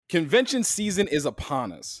Convention season is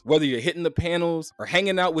upon us. Whether you're hitting the panels or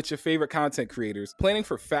hanging out with your favorite content creators, planning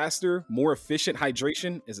for faster, more efficient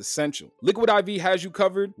hydration is essential. Liquid IV has you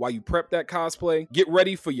covered while you prep that cosplay, get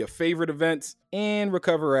ready for your favorite events, and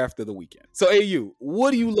recover after the weekend. So AU,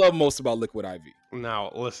 what do you love most about Liquid IV?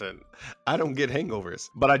 Now, listen, I don't get hangovers,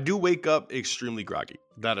 but I do wake up extremely groggy.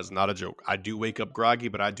 That is not a joke. I do wake up groggy,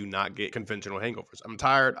 but I do not get conventional hangovers. I'm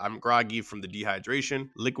tired. I'm groggy from the dehydration.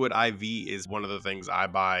 Liquid IV is one of the things I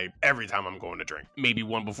buy every time I'm going to drink. Maybe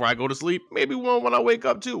one before I go to sleep. Maybe one when I wake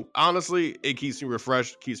up too. Honestly, it keeps me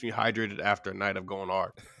refreshed, keeps me hydrated after a night of going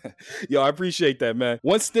hard. Yo, I appreciate that, man.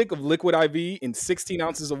 One stick of Liquid IV in 16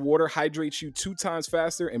 ounces of water hydrates you 2 times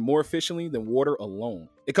faster and more efficiently than water alone.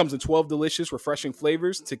 It comes in 12 delicious, refreshing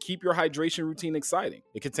flavors to keep your hydration routine exciting.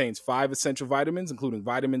 It contains 5 essential vitamins, including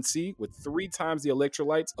vitamin C, with 3 times the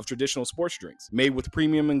electrolytes of traditional sports drinks. Made with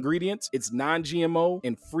premium ingredients, it's non-GMO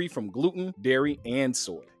and free from gluten, dairy, and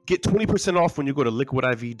soy. Get 20% off when you go to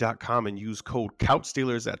liquidiv.com and use code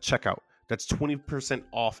CouchStealers at checkout. That's 20%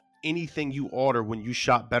 off anything you order when you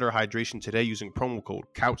shop Better Hydration today using promo code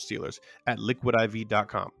CouchStealers at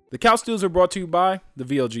liquidiv.com. The Couch Stealers are brought to you by the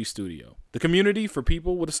VLG Studio, the community for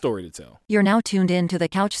people with a story to tell. You're now tuned in to the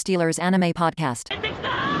Couch Stealers Anime Podcast.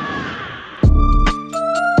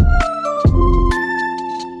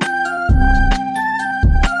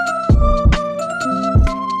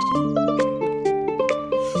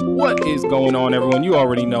 What is going on, everyone? You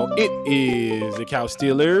already know it is the Couch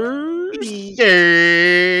Stealers. Yeah.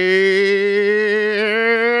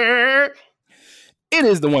 It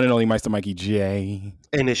is the one and only Meister Mikey J.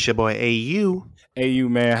 And it's your boy AU. AU,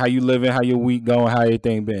 man, how you living? How your week going? How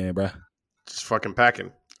everything been, bro? Just fucking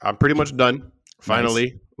packing. I'm pretty much done.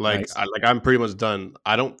 Finally. Nice. I'm pretty much done.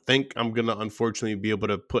 I don't think I'm gonna unfortunately be able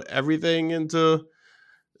to put everything into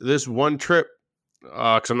this one trip.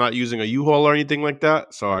 Because I'm not using a U-Haul or anything like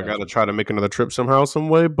that. So I got to try to make another trip somehow, some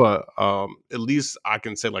way. But at least I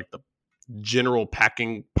can say like the general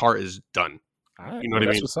packing part is done. All right, you know what I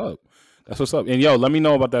mean? That's what's up. That's what's up. And yo, let me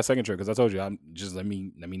know about that second trip because I told you, I'm just let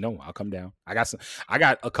me know. I'll come down. I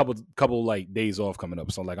got a couple like days off coming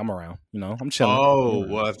up, so like I'm around. You know, I'm chilling. Oh,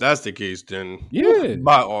 well, if that's the case, then yeah,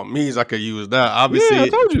 by all means, I could use that. Obviously, yeah, I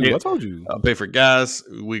told you. I'll pay for gas.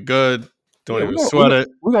 We good. Don't even sweat it.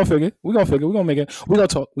 We're gonna figure. We're gonna make it. We're gonna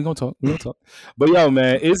talk. But yo,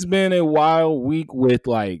 man, it's been a wild week with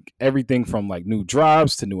like everything from like new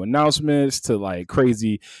drops to new announcements to like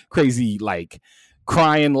crazy like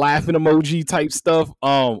crying, laughing emoji type stuff.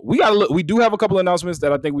 We do have a couple of announcements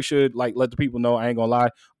that I think we should like let the people know. I ain't gonna lie.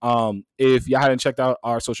 If y'all hadn't checked out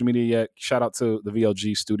our social media yet, shout out to the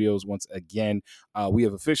VLG Studios once again. We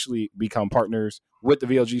have officially become partners with the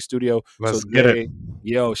VLG Studio. Let's get it.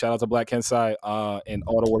 Yo, shout out to Black Kensai and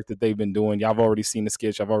all the work that they've been doing. Y'all have already seen the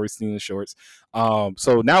sketch. Y'all have already seen the shorts.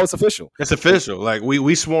 So now it's official. It's official. Like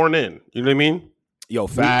we sworn in. You know what I mean? Yo,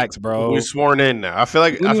 facts, bro. We sworn in now. I feel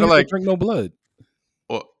like drink no blood.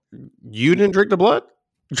 Well, you didn't drink the blood?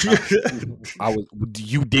 I was.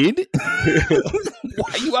 You did?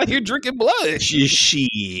 Why you out here drinking blood?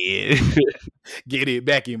 Shit. Get it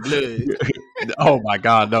back in blood. Oh my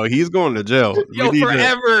God, no! He's going to jail. Yo,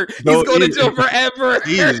 forever. He's going to jail forever.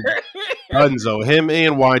 Dunzo. Him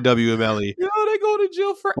and YWMLE. Yo, they go to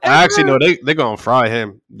jail forever. Actually, no, they're gonna fry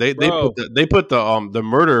him. They put the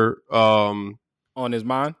murder on his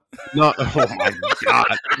mind. No, oh my God,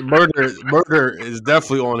 murder is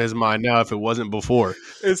definitely on his mind now. If it wasn't before,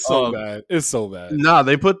 it's so bad. It's so bad. Nah,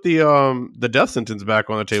 they put the death sentence back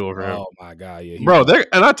on the table for him. Oh my God, yeah, bro.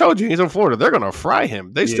 And I told you he's in Florida. They're gonna fry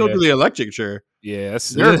him. They still do the electric chair. Yeah,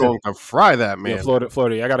 they're going to fry that man. Yeah,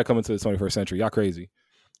 Florida. I got to come into the 21st century. Y'all crazy.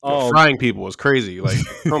 Frying people is crazy. Like,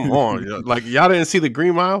 come on. Like, y'all didn't see the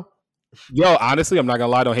Green Mile? Yo, honestly, I'm not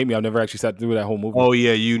gonna lie. Don't hate me. I've never actually sat through that whole movie. Oh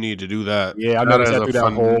yeah, you need to do that. Yeah, I've never sat through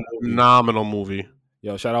that whole phenomenal movie.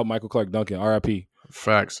 Yo, shout out Michael Clark Duncan, R.I.P.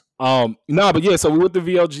 Facts. But yeah, so we're with the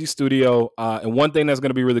VLG Studio, and one thing that's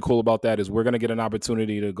gonna be really cool about that is we're gonna get an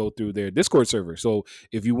opportunity to go through their Discord server. So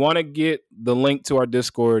if you want to get the link to our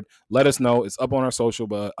Discord, let us know. It's up on our social,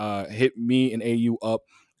 but hit me and AU up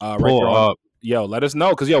right there. Yo, let us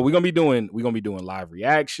know because we're gonna be doing live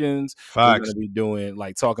reactions. Facts. We're gonna be doing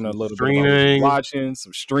like talking a little streaming. Bit about watching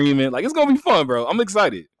some streaming. Like it's gonna be fun, bro. I'm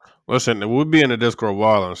excited. Listen, we'll be in the Discord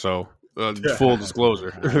while, so full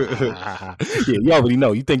disclosure. Yeah, you already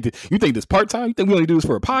know. You think this part time? You think we only do this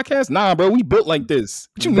for a podcast? Nah, bro. We built like this.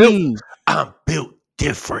 What you mean? I'm built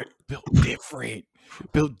different. Built different.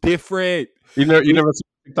 You never see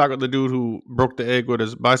TikTok of the dude who broke the egg with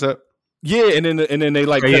his bicep? Yeah, and then they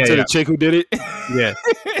like cut to the chick who did it. Yeah.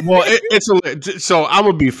 Well, so I'm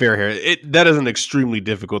gonna be fair here. That is an extremely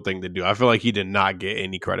difficult thing to do. I feel like he did not get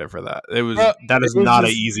any credit for that. That is not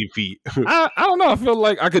an easy feat. I don't know. I feel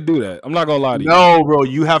like I could do that. I'm not gonna lie to you. No, bro,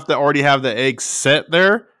 you have to already have the egg set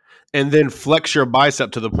there, and then flex your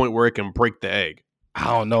bicep to the point where it can break the egg. I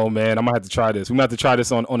don't know, man. I'm gonna have to try this. We might have to try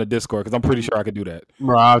this on the Discord because I'm pretty sure I could do that.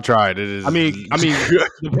 Bro, I've tried. It is. I mean,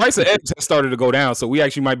 the price of eggs has started to go down, so we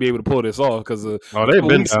actually might be able to pull this off because they've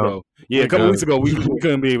been down. Yeah, a couple weeks ago we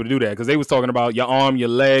couldn't be able to do that because they was talking about your arm, your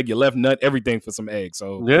leg, your left nut, everything for some eggs.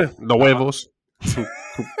 So yeah, the huevos.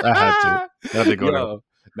 I had to go down.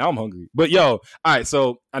 Now I'm hungry, but all right.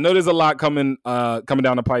 So I know there's a lot coming down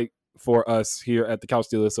the pike for us here at the Couch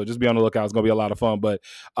Stealers, so just be on the lookout. It's gonna be a lot of fun. But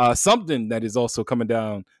something that is also coming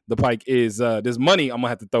down the pike is this money I'm gonna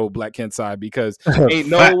have to throw Black Kent's side because ain't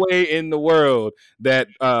no way in the world that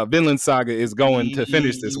Vinland Saga is going to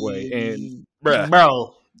finish this way. And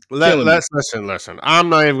bro, listen. I'm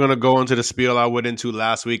not even gonna go into the spiel I went into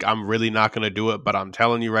last week. I'm really not gonna do it, but I'm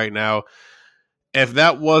telling you right now, if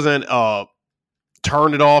that wasn't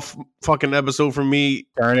turn it off fucking episode for me.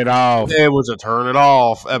 Turn it off. It was a turn it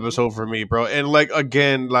off episode for me, bro. And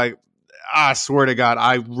again, I swear to God,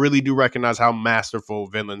 I really do recognize how masterful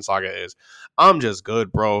Vinland Saga is. I'm just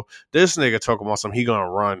good, bro. This nigga talking about he gonna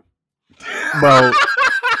run. Bro.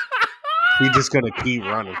 He just gonna keep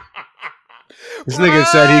running. This nigga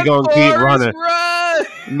said he gonna keep running.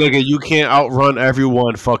 Nigga, you can't outrun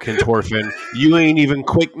everyone, fucking Thorfinn. You ain't even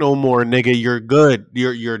quick no more, nigga. You're good.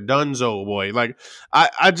 You're donezo, boy.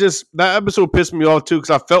 I just that episode pissed me off too because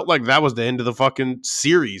I felt like that was the end of the fucking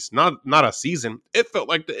series, not a season. It felt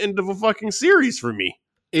like the end of a fucking series for me.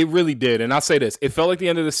 It really did, and I'll say this: it felt like the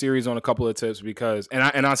end of the series on a couple of tips because,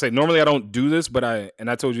 and I say normally I don't do this, but I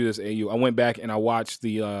told you this, AU. I went back and I watched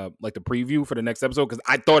the the preview for the next episode because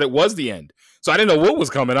I thought it was the end, so I didn't know what was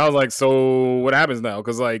coming. I was like, so what happens now?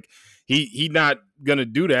 Because he not gonna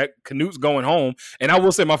do that. Canute's going home, and I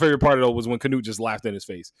will say my favorite part though was when Canute just laughed in his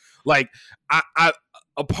face.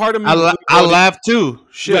 A part of me, I laughed too.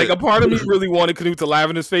 Shit. A part of me really wanted Canute to laugh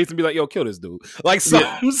in his face and be like, "Yo, kill this dude!"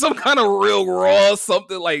 Some kind of real raw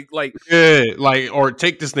something or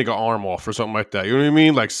take this nigga arm off or something like that. You know what I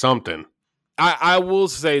mean? Like something. I will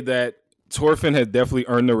say that Thorfinn had definitely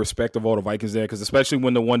earned the respect of all the Vikings there because especially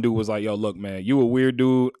when the one dude was like, "Yo, look, man, you a weird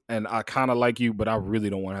dude, and I kind of like you, but I really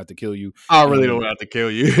don't want to have to kill you. I really don't want to have to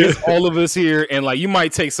kill you. It's all of us here, and you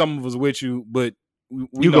might take some of us with you, but."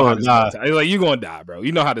 You gonna die. You gonna die, bro.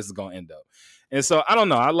 You know how this is gonna end up. And so I don't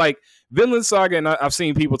know. I like Vinland Saga, and I've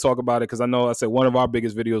seen people talk about it because I said one of our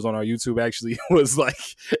biggest videos on our YouTube actually was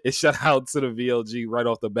it shut out to the VLG right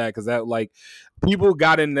off the bat because that people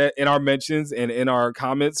got in our mentions and in our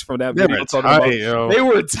comments from that video talking about they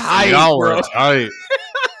were tight. Y'all were tight.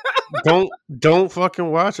 Don't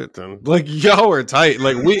fucking watch it then. Y'all are tight.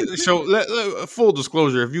 Full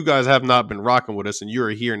disclosure, if you guys have not been rocking with us and you're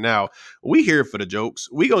here now, we here for the jokes.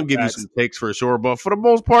 We gonna give you some takes for sure, but for the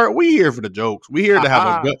most part, we here for the jokes. We here to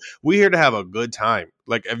have a good time.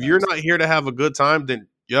 If you're not here to have a good time, then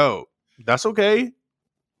that's okay.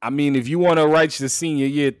 I mean, if you want to write your senior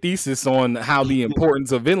year thesis on how the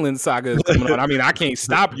importance of Vinland Saga is coming on, I mean, I can't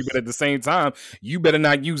stop you, but at the same time, you better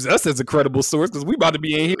not use us as a credible source because we about to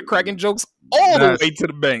be in here cracking jokes all the way to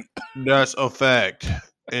the bank. That's a fact.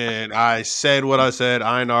 And I said what I said.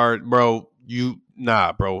 Einar, bro,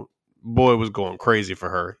 bro. Boy was going crazy for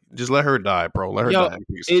her. Just let her die, bro. Let her die in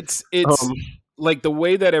peace. It's the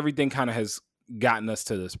way that everything kind of has gotten us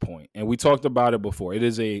to this point, and we talked about it before. It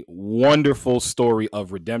is a wonderful story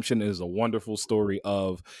of redemption. It is a wonderful story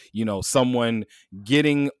of someone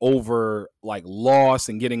getting over loss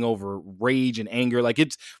and getting over rage and anger.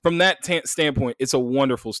 It's from that standpoint, it's a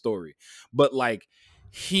wonderful story. But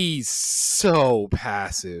he's so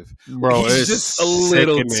passive, bro. He's just a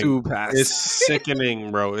little too passive. It's sickening,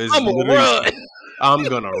 bro. I'm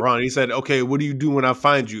gonna run. He said, "Okay, what do you do when I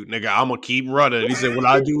find you, nigga? I'm gonna keep running." He said, "When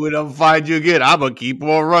I do it, I'll find you again. I'm gonna keep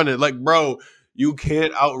on running." Bro, you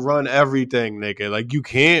can't outrun everything, nigga. You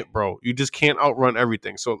can't, bro. You just can't outrun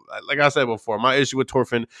everything. So, like I said before, my issue with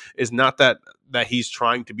Thorfinn is not that he's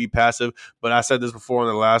trying to be passive, but I said this before in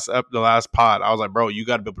the last pod. I was like, bro, you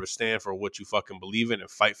got to be able to stand for what you fucking believe in and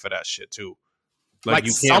fight for that shit too.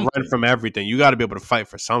 You can't run from everything. You got to be able to fight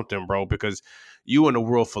for something, bro, because you in a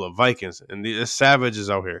world full of Vikings and the savages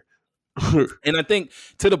out here. And I think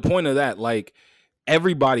to the point of that,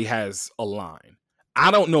 everybody has a line.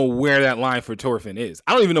 I don't know where that line for Thorfinn is.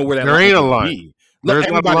 I don't even know where that line is. There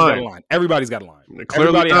ain't a line. Everybody's got a line. Everybody's got a line.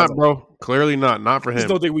 Clearly not, bro. Clearly not. Not for him. I just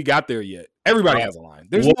don't think we got there yet. Everybody has a line.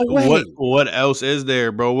 There's no way. What else is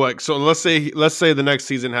there, bro? What? So let's say the next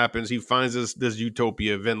season happens. He finds this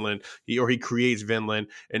utopia, Vinland. He creates Vinland,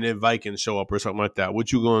 and then Vikings show up or something like that.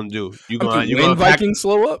 What you gonna do? When Vikings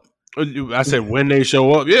slow up? I said when they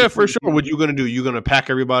show up. Yeah, for sure. What you gonna do? You gonna pack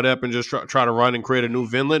everybody up and just try to run and create a new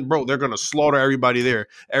Vinland, bro? They're gonna slaughter everybody there.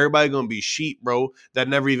 Everybody gonna be sheep, bro. That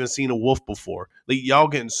never even seen a wolf before. Like y'all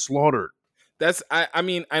getting slaughtered. I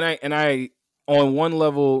mean, I on one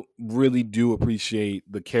level really do appreciate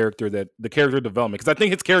the character development, because I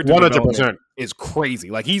think his character 100% development is crazy.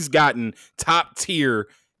 Like he's gotten top tier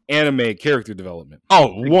anime character development.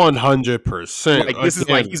 Oh, 100%. Like this is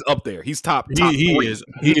like he's up there. He's top. He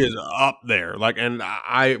is up there. Like, and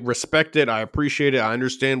I respect it. I appreciate it. I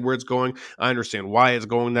understand where it's going. I understand why it's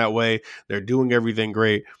going that way. They're doing everything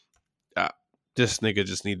great. This nigga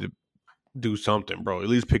just need to do something, bro. At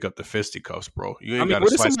least pick up the fisticuffs, bro. You ain't got to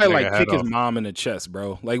slice somebody like kick his mom in the chest,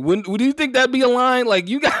 bro. Like, would you think that'd be a line? Like,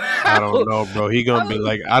 you got? I don't know, bro. He gonna be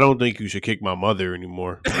like, I don't think you should kick my mother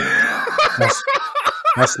anymore.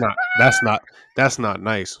 That's not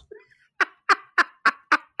nice.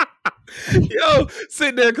 Yo,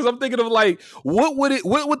 sit there, because I'm thinking of like, what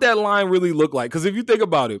would that line really look like? Because if you think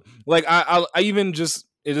about it, like I even just,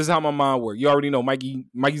 it is how my mind works. You already know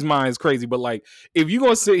Mikey's mind is crazy, but like if you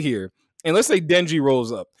gonna sit here and let's say Denji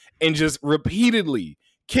rolls up and just repeatedly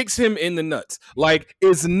kicks him in the nuts, like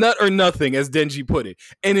it's nut or nothing, as Denji put it,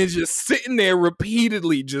 and is just sitting there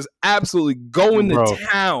repeatedly, just absolutely going to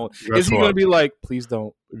town. Is he gonna be like, please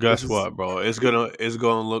don't? Guess what, bro? It's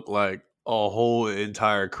gonna look like a whole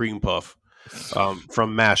entire cream puff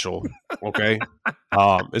from Mashal. Okay,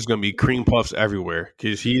 it's gonna be cream puffs everywhere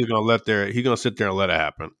because he's gonna sit there and let it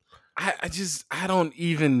happen. I don't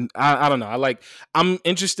know. I'm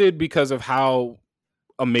interested because of how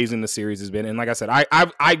amazing the series has been, and like I said,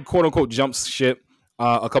 I quote unquote jumped ship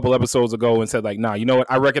a couple episodes ago and said like, nah, you know what?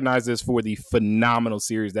 I recognize this for the phenomenal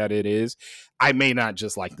series that it is. I may not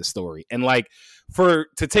just like the story, and like to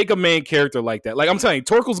take a main character like that, like I'm telling you,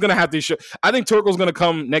 Torkel's gonna have this show. I think Torkel's gonna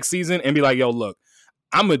come next season and be like, yo, look,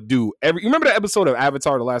 I'm gonna do you remember the episode of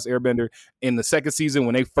Avatar: The Last Airbender in the second season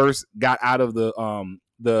when they first got out of the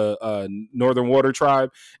Northern Water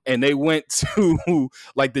Tribe, and they went to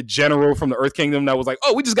like the general from the Earth Kingdom that was like,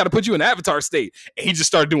 oh, we just got to put you in Avatar state, and he just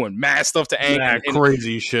started doing mad stuff to Aang, and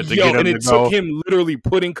crazy shit to get him, and it took him literally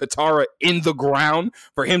putting Katara in the ground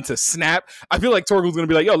for him to snap. I feel like Torkel's gonna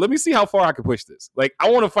be like, yo, let me see how far I can push this. Like,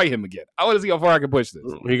 I want to fight him again. I want to see how far I can push this.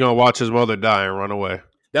 He gonna watch his mother die and run away.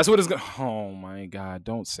 That's what it's going to... Oh, my God.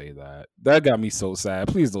 Don't say that. That got me so sad.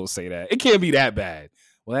 Please don't say that. It can't be that bad.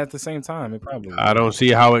 Well, at the same time, it probably... I don't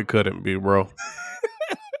see how it couldn't be, bro.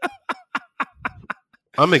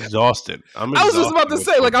 I'm exhausted. I was just about to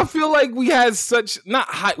say, like, I feel like we had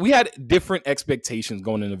we had different expectations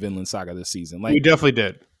going into Vinland Saga this season. Like, we definitely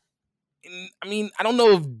did. I mean, I don't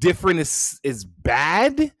know if different is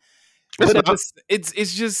bad. But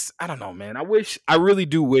it's just, I don't know, man. I really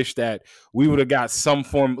do wish that we would have got some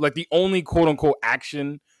form, like the only quote unquote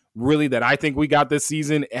action really that I think we got this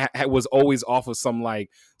season was always off of some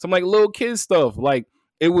little kid stuff. Like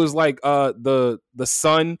it was like the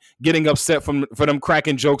son getting upset for them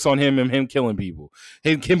cracking jokes on him and him killing people,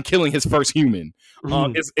 him killing his first human.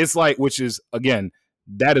 It's like, which is again,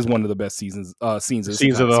 that is one of the best scenes of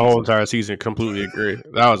the whole entire season. Completely agree.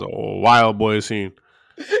 That was a wild boy scene.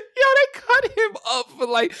 Yo, they cut him up for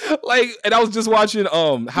like, and I was just watching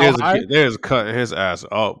How High. There's cutting his ass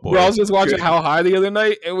up, boy. Bro, I was just watching How High the other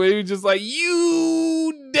night, and we were just like,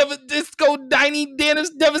 Disco Diney Dennis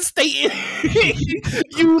devastating.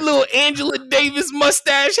 You little Angela Davis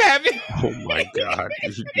mustache having. Oh my God,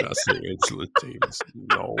 you not say Angela Davis?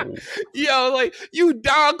 No. Yo, like you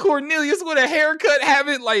Don Cornelius with a haircut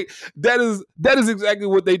having, like that is exactly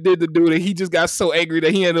what they did to dude, and he just got so angry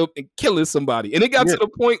that he ended up killing somebody, and it got to the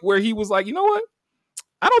point where he was like, you know what?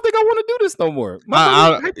 I don't think I want to do this no more.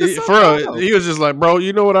 He was just like, bro,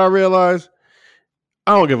 you know what I realized?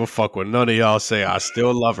 I don't give a fuck what none of y'all say. I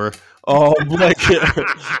still love her. Oh, Blake.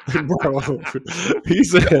 Bro. He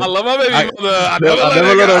said, I love my baby mother. I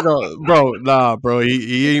never let her go. Bro, nah, bro.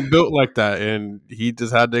 He ain't built like that. And he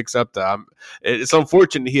just had to accept that. It's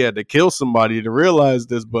unfortunate he had to kill somebody to realize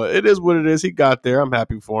this, but it is what it is. He got there. I'm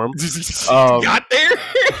happy for him. Got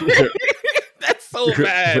there? That's so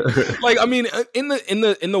bad. Like, I mean, in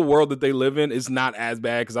the world that they live in, it's not as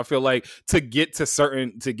bad because I feel like to get to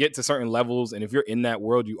certain levels, and if you're in that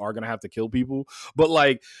world, you are gonna have to kill people. But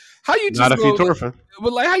like, how you just not if you Thorfinn?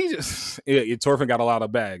 But like, how you just Thorfinn got a lot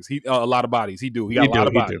of bags. A lot of bodies. He got a lot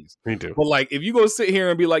of bodies. He do. But like, if you go sit here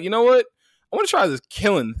and be like, you know what? I want to try this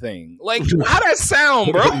killing thing. Like, how that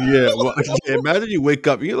sound, bro? Yeah, well, imagine you wake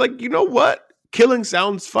up, you're like, you know what? Killing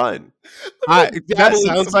sounds fun. That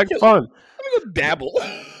sounds like fun. Let me go dabble.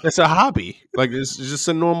 It's a hobby. Like it's just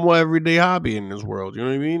a normal everyday hobby in this world. You know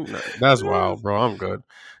what I mean? That's wild, bro. I'm good.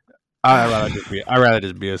 I'd rather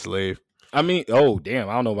just be a slave. I mean, oh damn,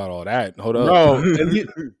 I don't know about all that. Hold up. No,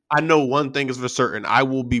 I know one thing is for certain. I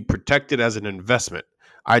will be protected as an investment.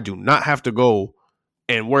 I do not have to go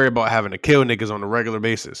and worry about having to kill niggas on a regular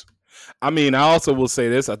basis. I mean, I also will say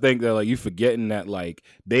this. I think that like you forgetting that like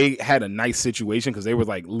they had a nice situation because they were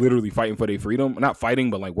like literally fighting for their freedom. Not fighting,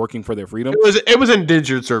 but like working for their freedom. It was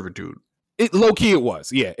indentured servitude. It low key it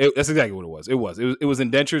was. Yeah, that's exactly what it was. It was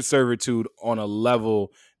indentured servitude on a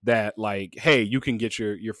level that like, hey, you can get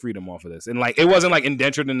your freedom off of this. And like it wasn't like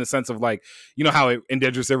indentured in the sense of like, you know how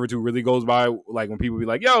indentured servitude really goes by, like when people be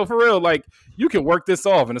like, yo, for real, like you can work this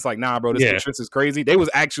off. And it's like, nah, bro, this interest is crazy. They was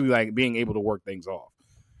actually like being able to work things off.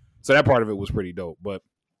 So that part of it was pretty dope. But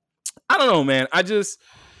I don't know, man. I don't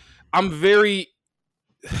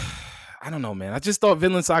know, man. I just thought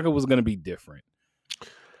Vinland Saga was going to be different.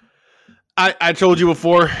 I told you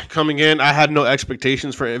before coming in, I had no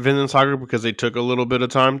expectations for Vinland Saga because they took a little bit of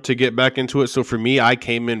time to get back into it. So for me, I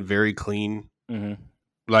came in very clean,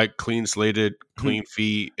 like clean slated, clean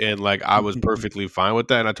feet, and like I was perfectly fine with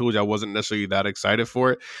that. And I told you I wasn't necessarily that excited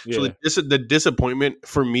for it. Yeah. So the disappointment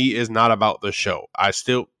for me is not about the show. I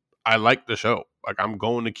like the show. Like I'm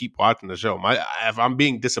going to keep watching the show. If I'm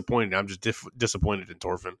being disappointed, I'm just disappointed in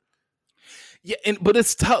Thorfinn. Yeah, but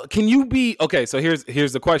it's tough. Can you be okay? So here's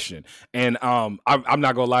the question, and I'm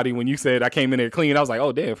not gonna lie to you. When you said I came in there clean, I was like,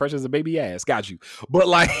 oh damn, fresh as a baby ass, got you. But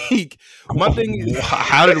like, my thing is,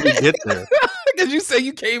 how did we get there? Because you say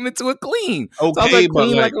you came into it clean. Okay, so I was like,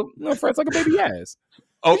 clean like fresh like a baby ass.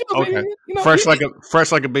 Oh, okay, baby, fresh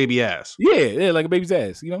like a baby ass. Yeah, like a baby's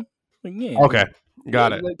ass. You know, like, yeah. Okay,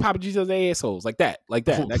 got it. Like Papa Jesus assholes, like that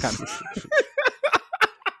kind of.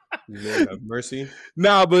 Lord have mercy.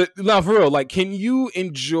 But for real, like, can you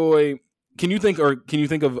think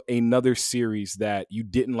of another series that you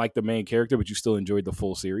didn't like the main character, but you still enjoyed the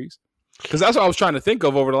full series? Because that's what I was trying to think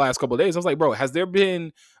of over the last couple of days. I was like, bro, has there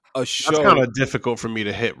been a show? That's kind of difficult for me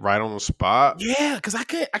to hit right on the spot. Yeah, because I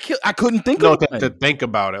couldn't think of to think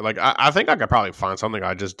about it. Like, I think I could probably find something.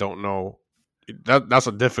 I just don't know. That's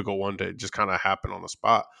a difficult one to just kind of happen on the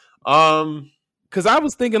spot. Because I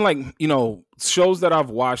was thinking, like, you know, shows that I've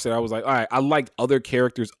watched that I was like, all right, I liked other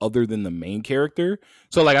characters other than the main character.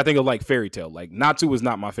 So, like, I think of, like, Fairy Tail. Like, Natsu was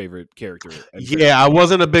not my favorite character. Yeah, I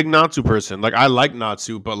wasn't a big Natsu person. Like, I like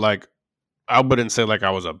Natsu, but, like, I wouldn't say, like, I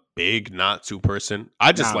was a big Natsu person.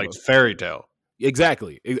 I just liked Fairy Tail.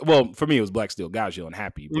 Exactly. Well, for me, it was Black Steel, Gajil, and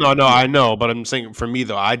Happy. No, I know. But I'm saying, for me,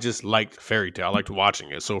 though, I just liked Fairy Tail. I liked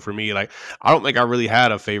watching it. So, for me, like, I don't think I really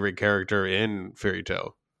had a favorite character in Fairy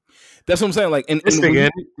Tail. That's what I'm saying. Like,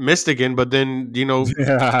 Mystigan, but then, you know,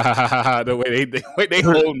 the way they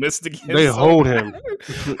hold Mystigan, they hold him.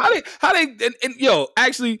 how they yo,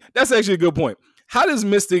 actually, that's actually a good point. How does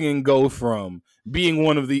Mystigan go from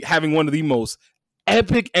being having one of the most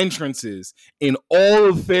epic entrances in all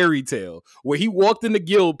of Fairy Tail, where he walked in the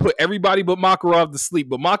guild, put everybody but Makarov to sleep,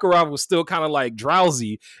 but Makarov was still kind of like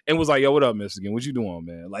drowsy and was like, yo, what up, Mystigan? What you doing,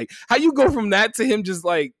 man? Like, how you go from that to him just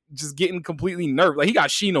getting completely nerfed? Like, he got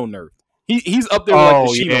Shino nerfed. He's up there with like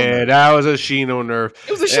the Shino nerf. That was a Shino nerf.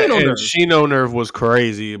 It was a Shino nerf. Shino nerf was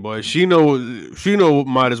crazy, boy. Shino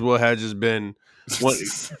might as well have just been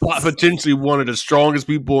potentially one of the strongest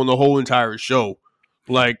people in the whole entire show.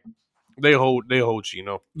 Like, they hold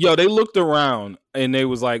Shino. Yo, they looked around and they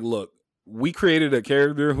was like, look, we created a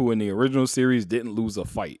character who in the original series didn't lose a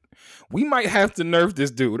fight. We might have to nerf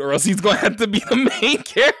this dude, or else he's going to have to be the main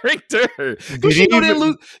character.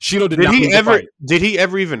 Did he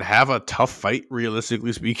ever even have a tough fight,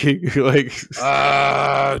 realistically speaking? Like,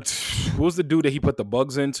 who was the dude that he put the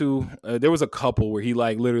bugs into? There was a couple where he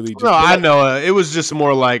like literally. Just I know. It was just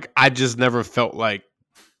more like I just never felt like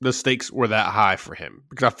the stakes were that high for him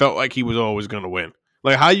because I felt like he was always going to win.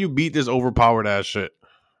 Like, how you beat this overpowered ass shit?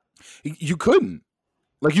 You couldn't.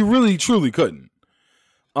 Like, you really truly couldn't.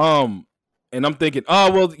 And I'm thinking,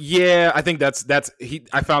 oh well, yeah. I think that's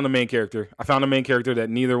I found the main character. I found a main character that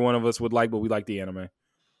neither one of us would like, but we like the anime,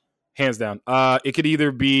 hands down. It could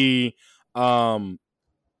either be,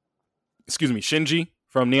 Shinji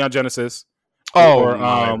from Neon Genesis. Or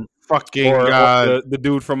God! The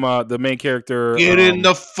dude from the main character. Get in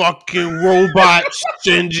the fucking robot,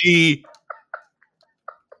 Shinji.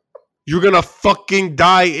 You're gonna fucking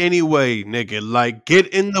die anyway, nigga. Like, get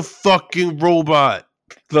in the fucking robot.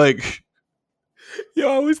 Like, Yo,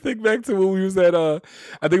 I always think back to when we was at I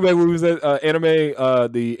think back when we was at anime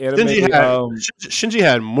the anime Shinji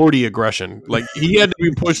had Morty aggression. Like he had to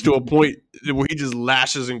be pushed to a point where he just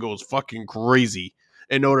lashes and goes fucking crazy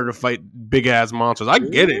in order to fight big ass monsters. I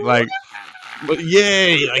get it. Like but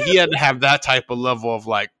yeah, like he had to have that type of level of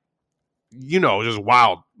like, you know, just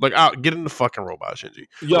wild. Like get in the fucking robot, Shinji.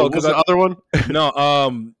 Yo, because the other one? No,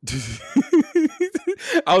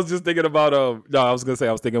 I was just thinking about no, I was gonna say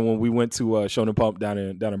I was thinking when we went to Shonen Pump down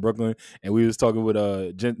in Brooklyn and we was talking with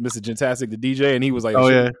Mr. Gentastic, the DJ, and he was like, "Oh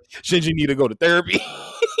yeah, Shinji need to go to therapy."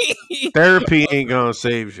 Therapy ain't gonna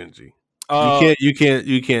save Shinji.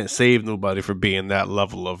 You can't save nobody for being that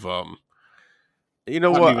level of You know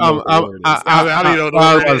what? I don't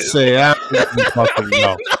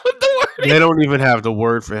know. They don't even have the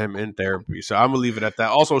word for him in therapy, so I'm gonna leave it at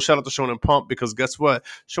that. Also, shout out to Shonen Pump because guess what?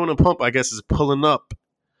 Shonen Pump, I guess, is pulling up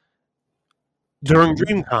during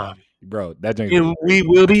Dreamcon, bro. That and we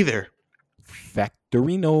will be there.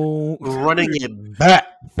 Factorino running it back.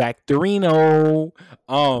 Factorino.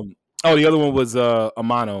 The other one was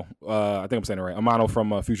Amano. I think I'm saying it right. Amano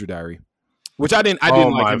from Future Diary. Which I didn't like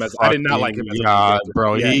him as I did not like him as a character.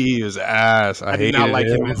 Bro. Yeah. He was ass. I did not like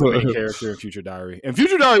him as a main character in Future Diary. And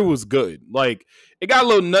Future Diary was good. Like it got a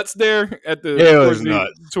little nuts there at the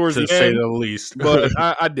towards the end, say the least. But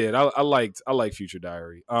I did. I liked Future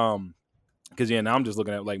Diary. Because now I'm just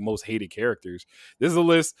looking at like most hated characters. This is a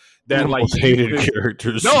list that most hated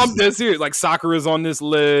characters. No, I'm dead serious. Like Sakura's on this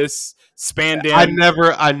list. Spandam. I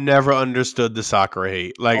never understood the Sakura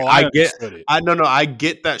hate. Like I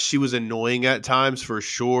get that she was annoying at times for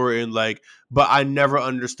sure, and like, but I never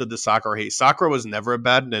understood the Sakura hate. Sakura was never a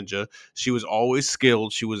bad ninja. She was always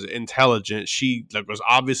skilled. She was intelligent. She like was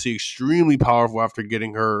obviously extremely powerful after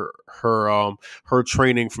getting her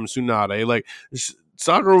training from Tsunade. Like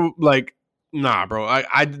Sakura, like. Nah, bro.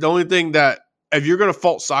 I the only thing that if you're gonna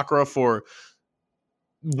fault Sakura for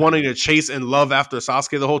wanting to chase and love after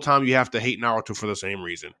Sasuke the whole time, you have to hate Naruto for the same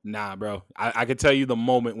reason. Nah, bro. I could tell you the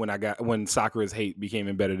moment when Sakura's hate became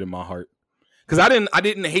embedded in my heart. Because I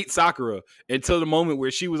didn't hate Sakura until the moment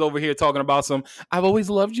where she was over here talking about I've always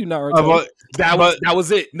loved you, Naruto. That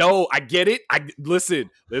was it. No, I get it. Listen.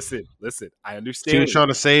 I understand. She was trying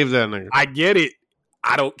to save that nigga. I get it.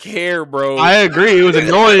 I don't care, bro. I agree. It was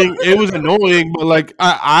annoying. But like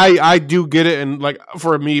I do get it, and like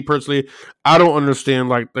for me personally, I don't understand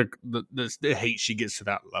like the hate she gets to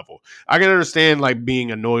that level. I can understand like being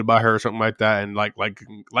annoyed by her or something like that, and like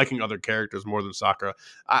liking other characters more than Sakura.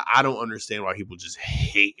 I don't understand why people just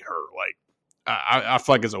hate her. Like I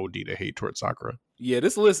feel like it's OD to hate towards Sakura. Yeah,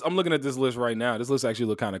 this list. I'm looking at this list right now. This list actually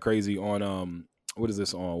look kind of crazy on what is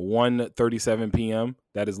this on 1:37 p.m.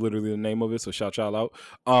 That is literally the name of it. So shout y'all out.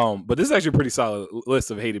 But this is actually a pretty solid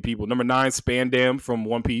list of hated people. Number 9, Spandam from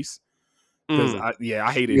One Piece. Because I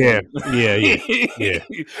hated him. Yeah.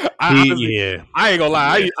 I ain't gonna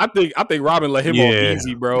lie. I think Robin let him off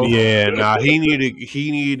easy, bro. Yeah, nah. He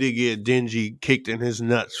needed to get Denji kicked in his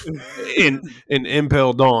nuts and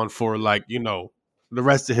impaled on for like the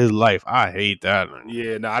rest of his life. I hate that.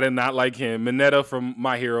 Yeah, no, I did not like him. Mineta from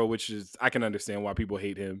My Hero, which is I can understand why people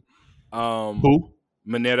hate him. Who?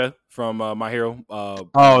 Mineta from My Hero.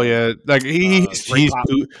 Oh yeah, like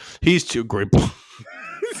he's too great.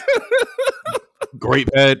 Grape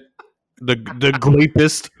head. The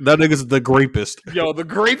grapist. That nigga's the grapist. Yo, the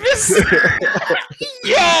grapist?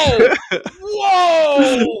 Yo!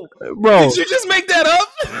 Whoa! Bro. Did you just make that up?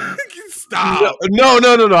 Stop. No.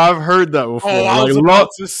 I've heard that before. Oh, I was about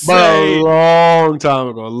to say. A long time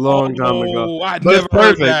ago. I'd never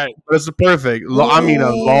heard that. But it's perfect. I mean,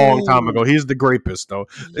 a long time ago. He's the grapist, though.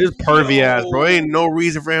 This pervy ass, bro. Ain't no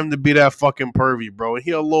reason for him to be that fucking pervy, bro. And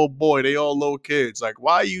he a little boy. They all little kids. Like,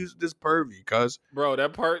 why use this pervy, cuz? Bro,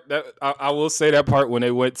 that part, I will say that part when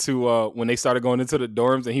they went to, when they started going into the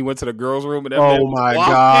dorms and he went to the girls' room. And that oh, my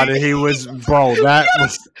God. And he was, bro, that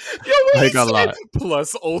was like a lot.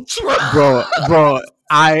 Plus Ultra. Bro,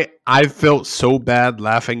 I felt so bad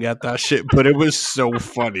laughing at that shit, but it was so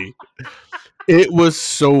funny. It was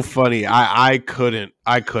so funny. I couldn't.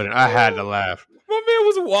 I had to laugh. My man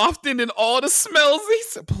was wafting in all the smells. He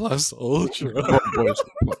said, Plus Ultra.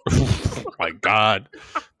 Oh my God.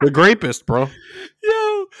 The grapist, bro.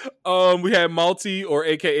 Yo. We had Malty, or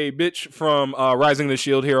AKA Bitch, from Rising the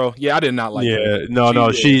Shield Hero. Yeah, I did not like her.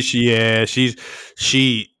 She's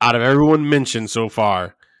out of everyone mentioned so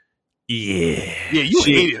far. Yeah, you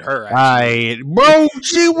hated her. Bro,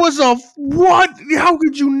 she was a what? How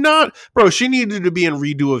could you not, bro? She needed to be in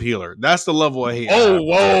redo of Healer. That's the level of hate.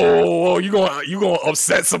 Whoa! You gonna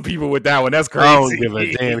upset some people with that one? That's crazy. I don't give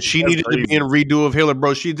a damn. She needed to be in redo of Healer,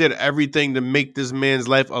 bro. She did everything to make this man's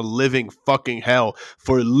life a living fucking hell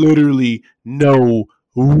for literally no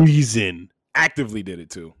reason. Actively did it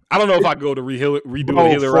too. I don't know if I go to redo a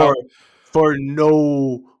Healer route for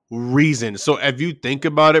no reason. So if you think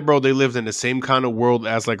about it, bro, they lived in the same kind of world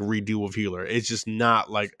as like redo of Healer. It's just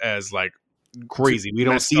not like as like crazy. We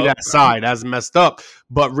don't see that side as messed up.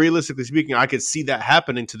 But realistically speaking, I could see that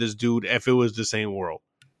happening to this dude if it was the same world.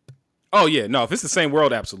 Oh yeah, no. If it's the same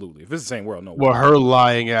world, absolutely. If it's the same world, no. Well, her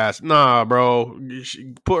lying ass, nah, bro.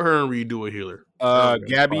 Put her in redo a Healer.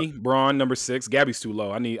 Gabby Braun number 6. Gabby's too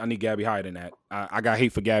low. I need Gabby higher than that. I got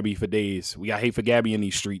hate for Gabby for days. We got hate for Gabby in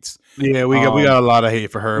these streets. Yeah, we got a lot of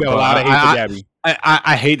hate for her. We got a lot of hate for Gabby.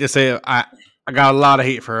 I hate to say it. I got a lot of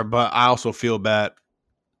hate for her, but I also feel bad.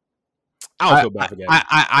 I feel bad for Gabby.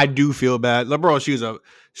 I do feel bad. Like, bro,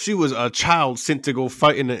 she was a child sent to go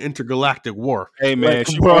fight in an intergalactic war. Hey man, like,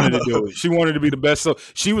 she wanted to do it. She wanted to be the best. So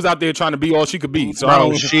she was out there trying to be all she could be. So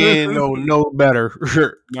bro, she ain't no better.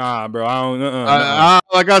 Nah, bro. I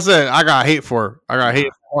don't. Like I said, I got hate for her. I got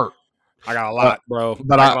hate for her. I got a lot, bro.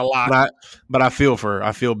 But I got a lot. But I feel for her.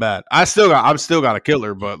 I feel bad. I'm still got to kill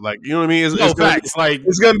her. But like, you know what I mean?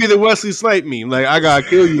 It's gonna be the Wesley Snipe meme. Like, I gotta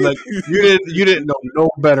kill you. Like, you didn't know no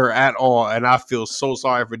better at all. And I feel so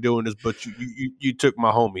sorry for doing this. But you took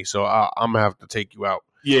my homie, so I'm gonna have to take you out.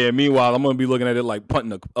 Yeah. Meanwhile, I'm gonna be looking at it like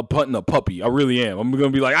punting a puppy. I really am. I'm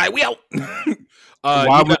gonna be like, all right, we out.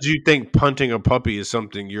 Why would you think punting a puppy is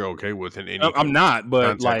something you're okay with in any? I'm not,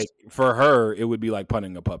 but context? Like for her, it would be like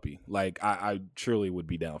punting a puppy. Like I truly would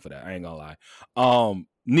be down for that. I ain't gonna lie.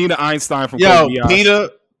 Nina Einstein from Peter.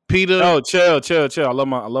 Oh, chill. I love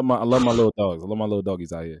my little dogs. I love my little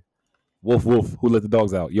doggies out here. Woof. Who let the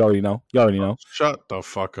dogs out? You already know. Shut the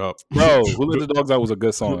fuck up, bro. Who let the dogs out was a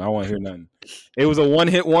good song. I don't want to hear nothing. It was a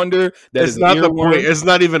one-hit wonder. It's not the point. It's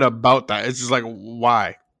not even about that. It's just like,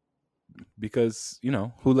 why? Because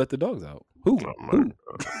who let the dogs out? Who?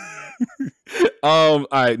 All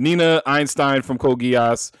right, Nina Einstein from Code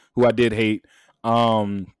Geass, who I did hate.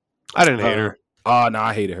 I didn't hate her. No,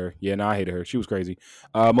 I hated her. Yeah, no, I hated her. She was crazy.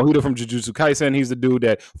 Mahuda from Jujutsu Kaisen, he's the dude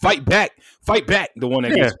that fight back. The one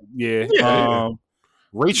that gets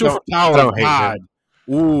Rachel from Tower of God.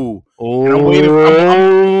 Ooh.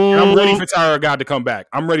 I'm ready for Tower of God to come back.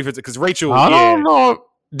 I'm ready for it because Rachel. I don't know.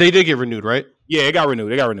 They did get renewed, right? Yeah, it got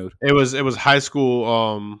renewed. It was high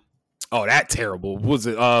school. Oh, that terrible. Was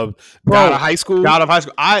it God of High School? God of High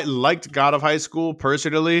School. I liked God of High School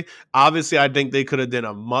personally. Obviously, I think they could have done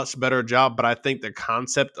a much better job, but I think the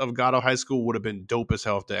concept of God of High School would have been dope as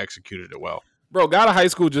hell if they executed it well. Bro, God of High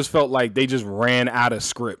School just felt like they just ran out of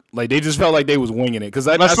script. Like they just felt like they was winging it. Because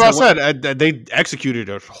that's what I said. They executed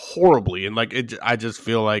it horribly, and like I just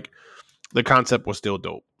feel like the concept was still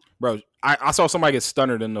dope. Bro, I saw somebody get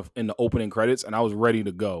stunned in the opening credits, and I was ready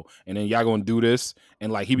to go. And then y'all gonna do this,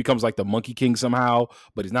 and like he becomes like the Monkey King somehow,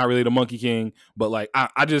 but he's not really the Monkey King. But like I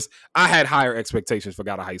had higher expectations for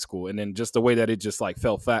God of High School, and then just the way that it just like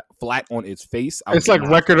fell flat on its face. It's like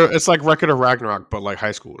Record of Ragnarok, but like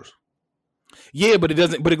high schoolers. Yeah, but it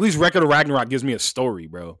doesn't. But at least Record of Ragnarok gives me a story,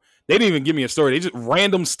 bro. They didn't even give me a story. They just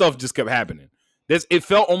random stuff just kept happening. It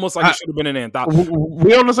felt almost like it should have been an anthology.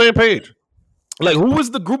 We on the same page. Like, who was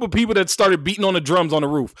the group of people that started beating on the drums on the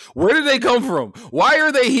roof? Where did they come from? Why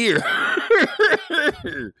are they here?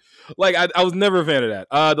 Like, I was never a fan of that.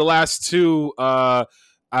 The last two,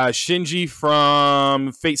 Shinji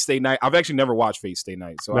from Fate Stay Night. I've actually never watched Fate Stay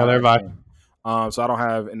Night, so neither have I. So I don't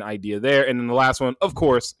have an idea there. And then the last one, of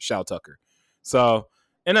course, Shao Tucker. So,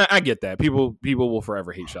 and I get that people will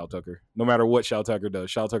forever hate Shao Tucker, no matter what Shao Tucker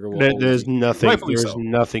does. Shao Tucker will. There's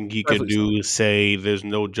nothing he can do. Say there's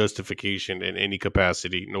no justification in any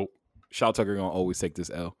capacity. Nope. Shao Tucker gonna always take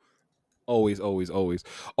this L. Always.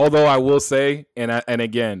 Although I will say, and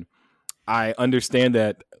again, I understand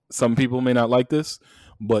that some people may not like this,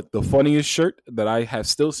 but the funniest shirt that I have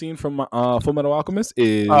still seen from Full Metal Alchemist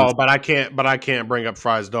is. Oh, but I can't bring up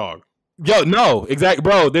Fry's dog. Yo, no, exactly,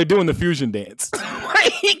 bro. They're doing the fusion dance.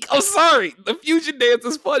 Like, I'm sorry, the fusion dance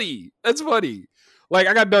is funny. That's funny. Like,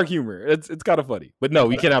 I got dark humor. It's kind of funny, but no,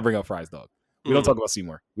 we cannot bring up Fry's dog. We don't talk about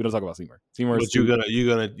Seymour. Seymour. But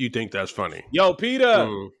you think that's funny? Yo, Peter,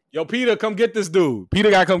 come get this dude.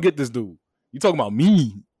 Peter gotta come get this dude. You talking about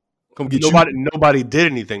me? Come get Nobody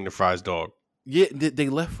did anything to Fry's dog. Yeah, they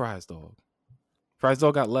left Fry's dog. Fry's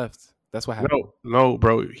dog got left. That's what happened. No,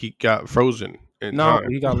 bro, he got frozen. No,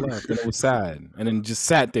 he got left, and it was sad. And then just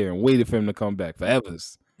sat there and waited for him to come back forever.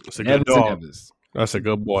 It's a good Nevis and dog. Nevis. That's a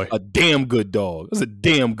good boy. A damn good dog. That's a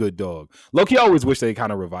damn good dog. Loki, I always wish they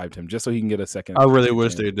kind of revived him just so he can get a second. I really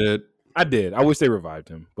wish they did. I did. I wish they revived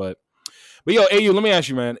him, but yo, AU, let me ask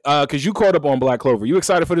you, man, because you caught up on Black Clover. You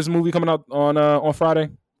excited for this movie coming out on Friday?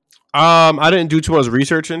 I didn't do too much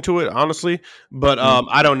research into it, honestly, but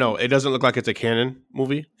I don't know. It doesn't look like it's a canon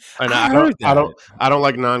movie, and I don't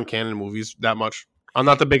like non-canon movies that much. I'm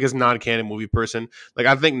not the biggest non-canon movie person. Like,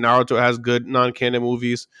 I think Naruto has good non-canon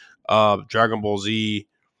movies. Dragon Ball Z.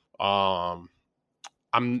 This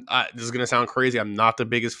is gonna sound crazy. I'm not the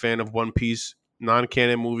biggest fan of One Piece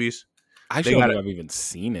non-canon movies. I don't think I've even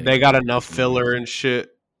seen it. They got enough filler and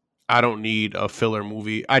shit. I don't need a filler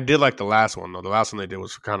movie. I did like the last one though. The last one they did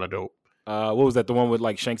was kind of dope. What was that? The one with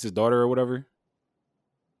like Shanks' daughter or whatever?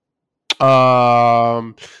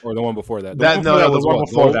 Or the one before that?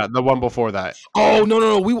 The one before that. Oh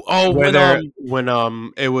no! When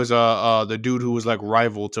it was the dude who was like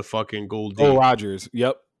rival to fucking Gold D. Oh, Rogers.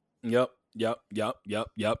 Yep. I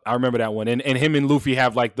remember that one. And him and Luffy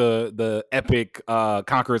have like the epic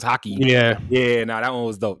Conqueror's Hockey. Yeah. Nah, that one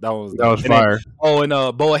was dope. That was fire.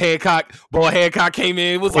 Boa Hancock came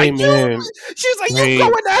in. Was like, she was like, you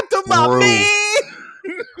going after my man?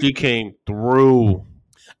 She came through.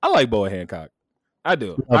 I like Boa Hancock. I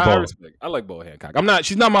do. I respect. I like Boa Hancock.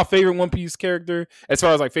 She's not my favorite One Piece character as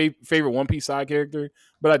far as like favorite One Piece side character,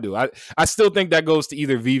 but I do. I still think that goes to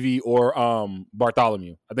either Vivi or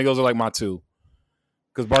Bartholomew. I think those are like my two.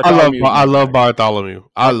 Because Bartholomew, I love Bartholomew.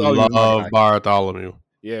 I love Bartholomew.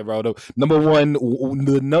 Yeah, bro. The number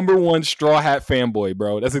one Straw Hat fanboy,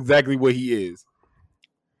 bro. That's exactly what he is.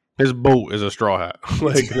 His boat is a straw hat.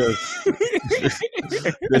 Like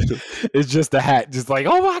it's just a hat. Just like,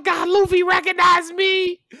 oh my God, Luffy recognized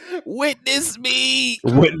me. Witness me.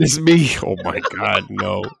 Oh my God,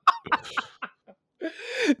 no.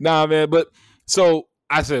 Nah, man. But so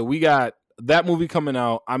I said we got that movie coming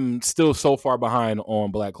out. I'm still so far behind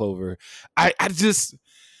on Black Clover. I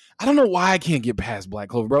don't know why I can't get past Black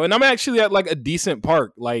Clover, bro. And I'm actually at like a decent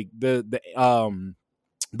park. Like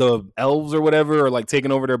the elves or whatever are like taking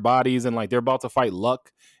over their bodies and like they're about to fight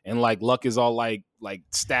Luck, and like Luck is all like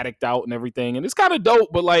staticked out and everything, and it's kind of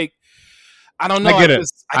dope, but like I don't know. I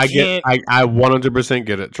get it. I 100%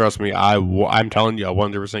 get it. Trust me. I'm telling you, I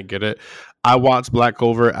 100% get it. I watched Black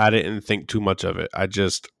Clover. I didn't think too much of it. I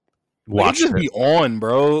just watched it. Be on,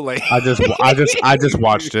 bro. Like I just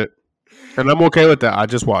watched it, and I'm okay with that. I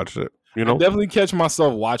just watched it. You know, I definitely catch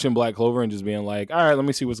myself watching Black Clover and just being like, all right, let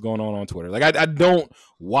me see what's going on Twitter. Like I don't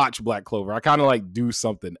watch Black Clover. I kind of like do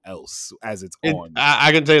something else as it's on.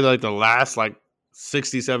 I can tell you like the last like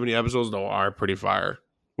 60, 70 episodes though are pretty fire.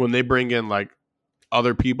 When they bring in like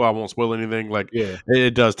other people, I won't spoil anything. Like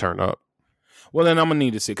it does turn up. Well, then I'm gonna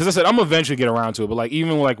need to see, because I said I'm gonna eventually get around to it. But like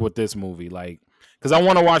even like with this movie, like because I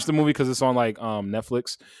want to watch the movie because it's on like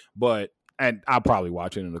Netflix, and I'll probably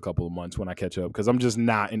watch it in a couple of months when I catch up, because I'm just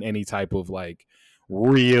not in any type of like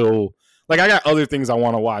real, like I got other things I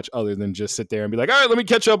want to watch other than just sit there and be like, all right, let me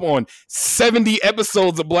catch up on 70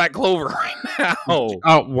 episodes of Black Clover right now. Oh,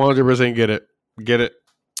 100% get it.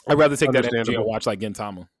 I'd rather take that energy and watch like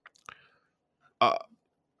Gintama.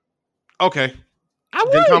 Okay. I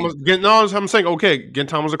would. I'm saying okay.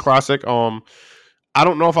 Gintama's a classic. I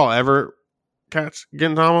don't know if I'll ever catch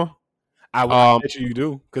Gintama. I would bet you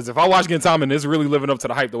do, because if I watch Gintama and it's really living up to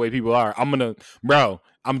the hype the way people are, I'm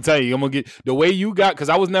telling you, I'm gonna get the way you got, because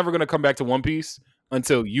I was never gonna come back to One Piece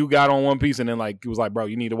until you got on One Piece, and then like it was like, bro,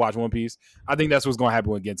 you need to watch One Piece. I think that's what's gonna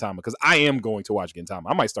happen with Gintama, because I am going to watch Gintama.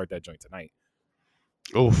 I might start that joint tonight.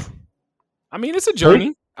 Oof. I mean, it's a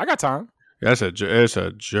journey. I got time. It's a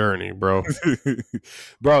journey, bro.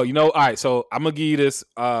 Bro, all right, so I'm gonna give you this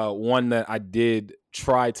one that I did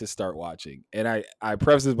try to start watching, and I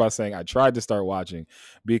preface this by saying I tried to start watching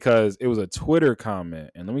because it was a Twitter comment,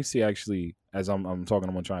 and let me see, actually, as I'm talking,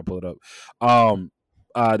 I'm gonna try and pull it up.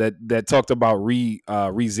 That talked about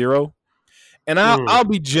ReZero, and I'll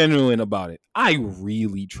be genuine about it. I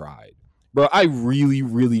really tried. Bro, I really,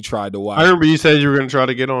 really tried to watch. I remember you said you were going to try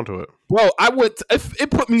to get onto it. Bro, it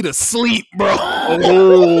put me to sleep, bro.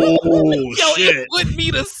 Oh, shit. It put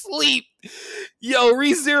me to sleep. Yo,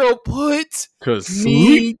 ReZero put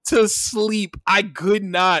me to sleep. I could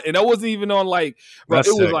not. And I wasn't even on like, bro, it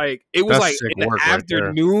was like in the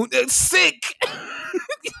afternoon. It's sick.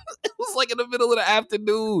 It was like in the middle of the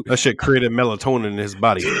afternoon. That shit created melatonin in his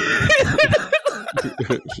body.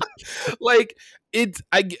 Like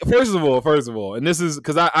first of all, and this is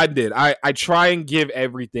because I try and give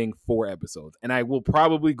everything 4 episodes, and I will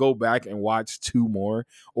probably go back and watch 2 more,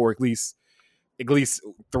 or at least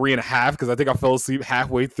 3.5, because I think I fell asleep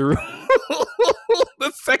halfway through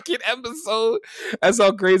the second episode. That's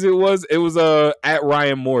how crazy it was. It was at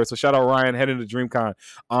Ryan Moore. So shout out Ryan, heading to DreamCon.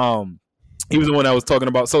 He was the one that was talking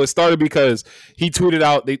about. So it started because he tweeted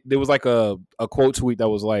out. There was like a quote tweet that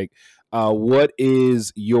was like, "What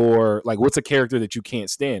is your what's a character that you can't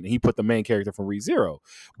stand?" And he put the main character from ReZero,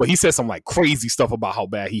 but he said some like crazy stuff about how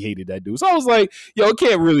bad he hated that dude. So I was like, "Yo, it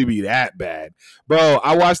can't really be that bad, bro."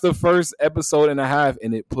 I watched the first episode and a half,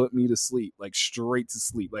 and it put me to sleep, like straight to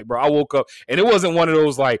sleep. Like, bro, I woke up, and it wasn't one of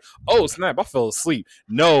those like, "Oh snap, I fell asleep."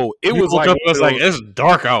 No, it was like, it's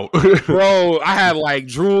dark out, bro. I had like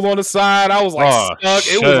drool on the side. I was like stuck.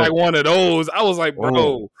 Shit. It was like one of those. I was like,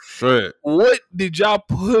 bro, what did y'all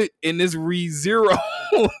put in this ReZero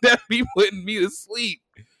that be putting me to sleep?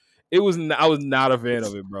 I was not a fan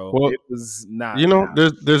of it, bro. Well, it was not. You know,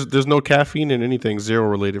 there's no caffeine in anything zero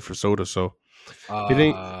related for soda, so it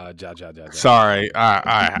ain't. Sorry,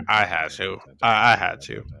 I had to. I had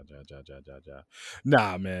to.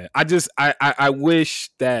 Nah, man. I wish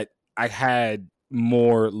that I had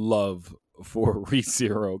more love for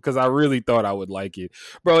ReZero because I really thought I would like it,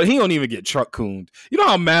 bro. He don't even get truck cooned. You know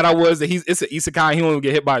how mad I was that it's an isekai. He don't even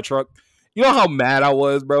get hit by a truck. You know how mad I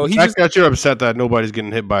was, bro. The fact that you're upset that nobody's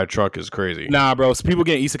getting hit by a truck is crazy. Nah, bro. So people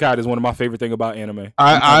getting isekai is one of my favorite things about anime.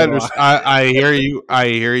 I understand. I hear you. I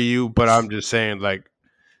hear you. But I'm just saying, like,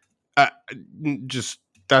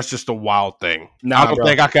 that's just a wild thing. Nah, I don't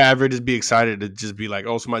think I could ever just be excited to just be like,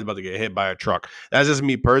 oh, somebody's about to get hit by a truck. That's just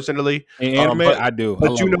me personally. In anime, I do.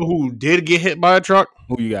 But you know who did get hit by a truck?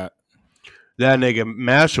 Who you got? That nigga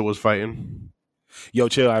Masha was fighting. Yo,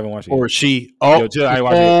 chill. I haven't watched it. Or she. Oh, yo, chill. I ain't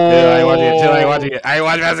watching it. I ain't watching it. I ain't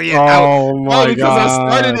watching it. Oh my god! Because I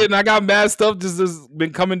started it and I got mad stuff just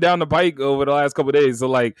been coming down the pike over the last couple of days. So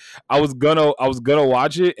like, I was gonna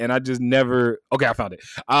watch it and I just never. Okay, I found it.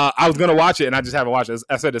 I was gonna watch it and I just haven't watched it.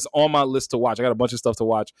 I said it's on my list to watch. I got a bunch of stuff to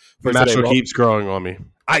watch. Masha keeps growing on me.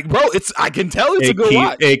 I can tell it's a good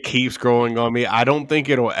watch. It keeps growing on me. I don't think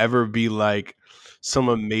it'll ever be like some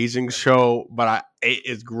amazing show, but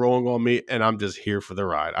it's growing on me, and I'm just here for the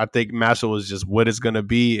ride. I think Masha was just what it's gonna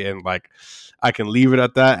be, and like I can leave it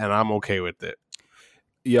at that, and I'm okay with it.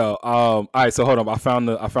 Yo, all right. So hold on, I found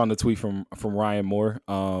the tweet from Ryan Moore.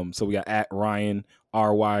 So we got at Ryan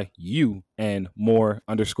RYU and Moore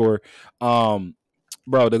 _.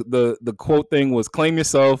 Bro, the quote thing was claim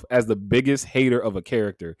yourself as the biggest hater of a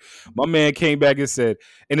character. My man came back and said,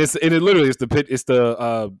 and it literally is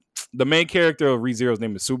the main character of ReZero's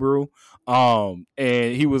name is Subaru.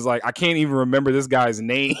 And he was like, I can't even remember this guy's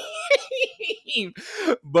name.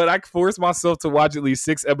 But I forced myself to watch at least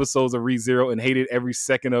 6 episodes of ReZero and hated every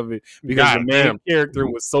second of it because the main character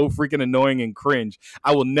was so freaking annoying and cringe.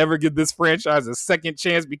 I will never give this franchise a second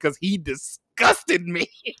chance because he disgusted me.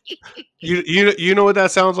 You know what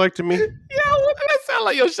that sounds like to me? Yeah, what did that sound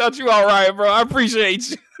like? Yo, shout you out, Ryan, bro. I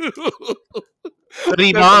appreciate you.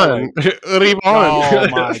 Reborn. Oh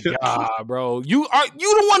my god, bro! You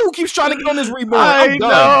the one who keeps trying to get on this reborn. I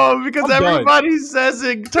know because everybody says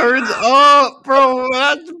it turns up, bro. I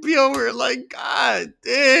have to be over like, god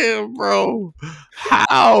damn, bro.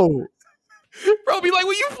 How? Bro, be like,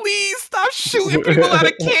 will you please stop shooting people out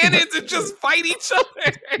of cannons and just fight each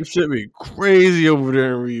other? It should be crazy over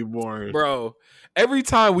there in Reborn, bro. Every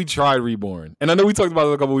time we tried Reborn, and I know we talked about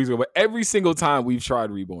it a couple weeks ago, but every single time we've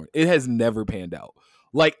tried Reborn, it has never panned out.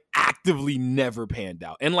 Like, actively never panned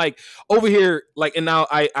out. And like over here, like, and now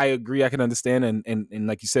I agree, I can understand, and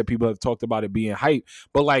like you said, people have talked about it being hype,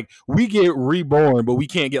 but like we get Reborn, but we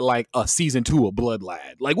can't get like a season 2 of Blood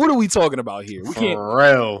Lad. Like, what are we talking about here? We can't, for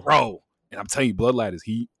real, bro. And I'm telling you, Blood Lad is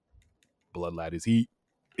heat. Blood Lad is heat.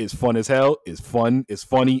 It's fun as hell. It's fun. It's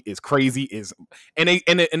funny. It's crazy. And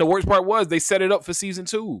the worst part was they set it up for season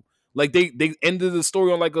 2. Like they ended the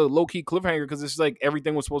story on like a low key cliffhanger because it's like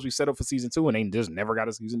everything was supposed to be set up for season 2 and they just never got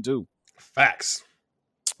a season 2. Facts,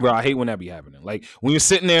 bro. I hate when that be happening. Like when you're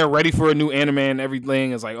sitting there ready for a new anime and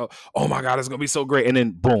everything, it's like, oh my god, it's gonna be so great, and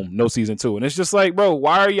then boom, no season 2, and it's just like, bro,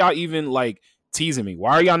 why are y'all even like teasing me?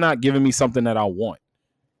 Why are y'all not giving me something that I want?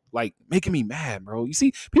 Like making me mad, bro. You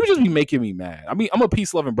see, people just be making me mad. I mean, I'm a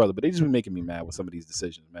peace-loving brother, but they just be making me mad with some of these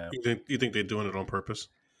decisions, man. You think they're doing it on purpose?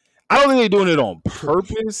 I don't think they're doing it on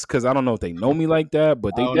purpose because I don't know if they know me like that,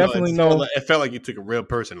 but they definitely know. It felt like you took it real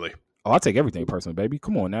personally. Oh, I take everything personally, baby.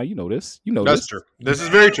 Come on now, you know this. That's true. This is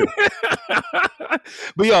very true.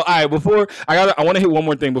 But yo, all right. Before I want to hit one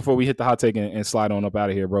more thing before we hit the hot take and slide on up out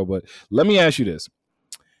of here, bro. But let me ask you this.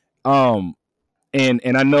 And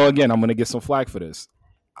I know again I'm gonna get some flack for this.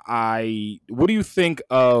 What do you think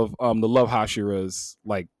of the Love Hashira's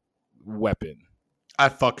like weapon? I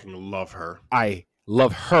fucking love her. I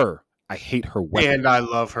love her. I hate her weapon. And I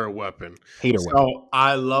love her weapon. Hate her weapon. So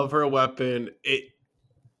I love her weapon.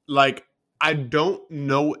 like I don't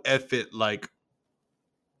know if it like.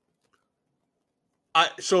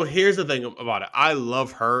 So here's the thing about it. I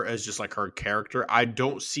love her as just like her character. I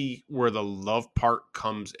don't see where the love part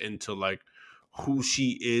comes into like who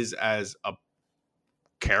she is as a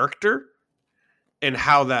character and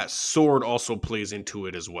how that sword also plays into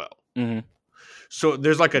it as well. Mm-hmm. So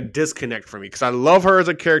there's like a disconnect for me because I love her as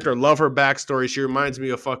a character, love her backstory. She reminds me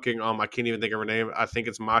of fucking I can't even think of her name. I think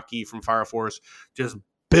it's Maki from Fire Force. Just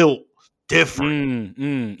built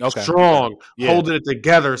different, okay. strong, holding it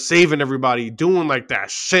together, saving everybody, doing like that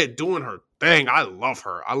shit, doing her thing. I love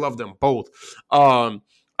her. I love them both.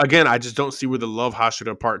 Again, I just don't see where the love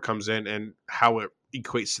Hashira part comes in and how it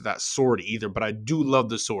equates to that sword either. But I do love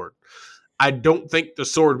the sword. I don't think the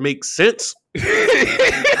sword makes sense.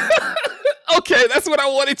 Okay, that's what I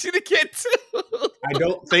wanted you to get to. I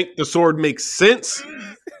don't think the sword makes sense,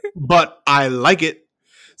 but I like it.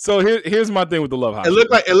 So here's my thing with the love house. It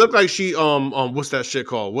looked like she what's that shit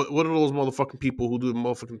called? What are those motherfucking people who do the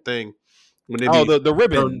motherfucking thing when they the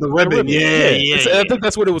ribbon. The ribbon. Yeah. I think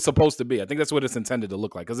that's what it was supposed to be. I think that's what it's intended to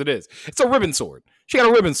look like because it is. It's a ribbon sword. She got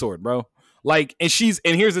a ribbon sword, bro. Like, and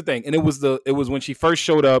here's the thing, and it was when she first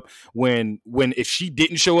showed up when if she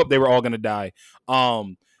didn't show up, they were all gonna die.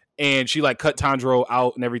 And she like cut Tanjiro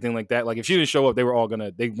out and everything like that. Like if she didn't show up, they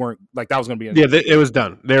weren't like that was gonna be. It was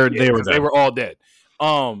done. They were all dead.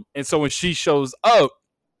 And so when she shows up,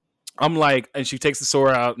 I'm like, and she takes the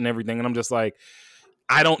sword out and everything, and I'm just like,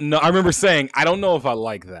 I don't know. I remember saying, I don't know if I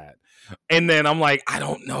like that. And then I'm like, I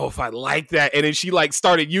don't know if I like that. And then she like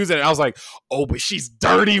started using it. I was like, oh, but she's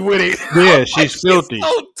dirty with it. Yeah, she's filthy. She's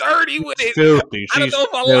so dirty with it. Filthy. I don't know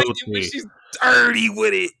if I like it, but she's dirty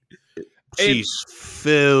with it. She's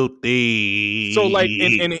filthy. So like,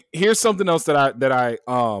 and here's something else that I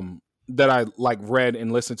like read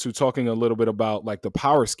and listened to talking a little bit about like the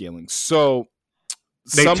power scaling. So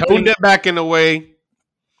they toned it back in a way,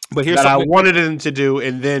 but here's that I wanted them to do,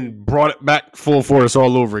 and then brought it back full force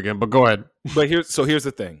all over again. But go ahead. But here's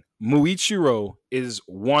the thing: Muichiro is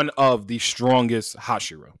one of the strongest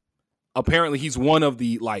Hashira. Apparently, he's one of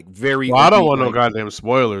the like very. Well, I don't want no goddamn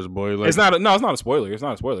spoilers, boy. Like, it's not a spoiler. It's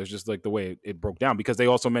not a spoiler. It's just like the way it broke down because they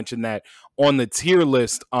also mentioned that on the tier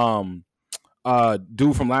list, dude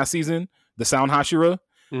from last season, the Sound Hashira,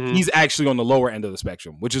 he's actually on the lower end of the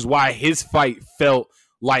spectrum, which is why his fight felt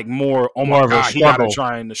like more. Oh my god, he gotta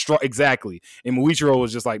try and exactly. And Muichiro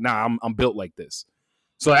was just like, nah, I'm built like this.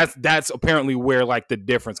 So that's apparently where like the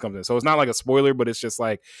difference comes in. So it's not like a spoiler, but it's just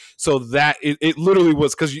like, so that it literally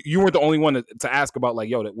was because you weren't the only one to ask about like,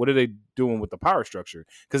 yo, what are they doing with the power structure?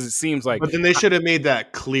 Because it seems like, but then they should have made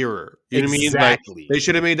that clearer. You know what I mean? Exactly. Like, they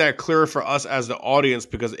should have made that clearer for us as the audience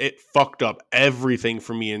because it fucked up everything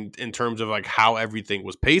for me in terms of like how everything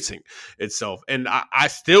was pacing itself. And I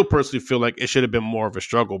still personally feel like it should have been more of a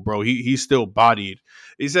struggle, bro. He still bodied.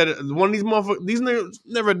 He said one of these motherfuckers, these niggas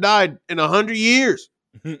never died in 100 years.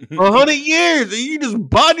 100 years and you just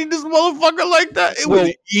bodied this motherfucker like that. It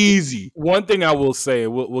was easy. One thing I will say,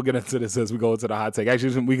 we'll get into this as we go into the hot take.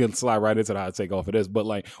 Actually, we can slide right into the hot take off of this. But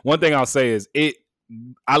like one thing I'll say is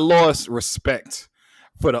I lost respect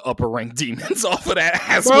for the upper rank demons off of that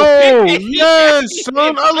ass. Bro, yes, son.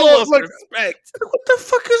 I lost respect. What the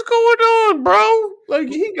fuck is going on, bro? Like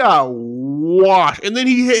he got washed, and then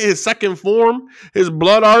he hit his second form, his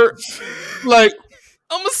blood art, like.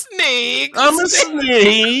 I'm a snake.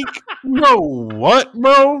 Bro, what,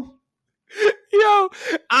 bro? Yo,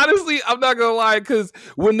 honestly, I'm not gonna lie, because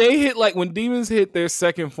when demons hit their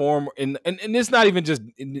second form, and it's not even just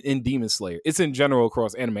in Demon Slayer, it's in general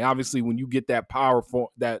across anime. Obviously, when you get that power form,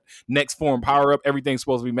 that next form power up, everything's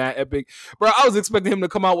supposed to be mad epic. Bro, I was expecting him to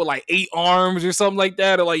come out with like 8 arms or something like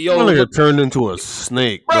that, or like turned into a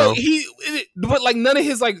snake, bro. But like none of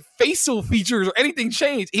his like facial features or anything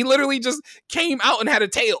changed. He literally just came out and had a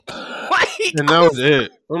tail, and that was it.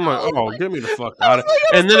 I'm like, get me the fuck out of it.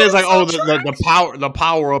 And then it's like, the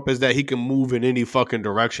power up is that he can move in any fucking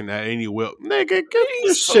direction at any will. Nigga, get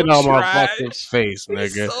this shit on my fucking face, nigga.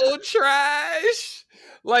 He's so trash.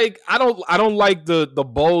 Like, I don't like the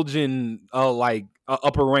bulging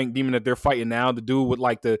upper rank demon that they're fighting now. The dude with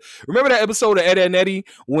like remember that episode of Ed and Eddie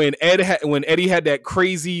when Eddie had that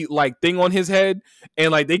crazy like thing on his head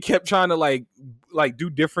and like they kept trying to like do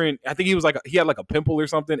different. I think he had like a pimple or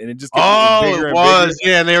something, and it just bigger it was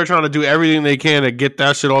bigger. Yeah, and they were trying to do everything they can to get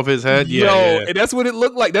that shit off his head. And that's what it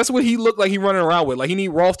looked like. That's what he looked like. He running around with. Like he need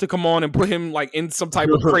Rolf to come on and put him like in some type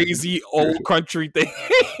of crazy old country thing.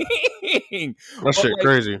 That shit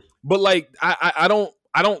crazy. But like I don't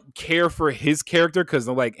don't care for his character because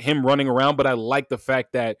like him running around, but I like the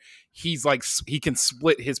fact that he's like he can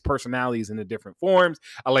split his personalities into different forms.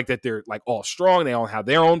 I like that they're like all strong. They all have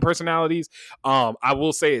their own personalities. I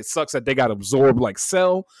will say it sucks that they got absorbed like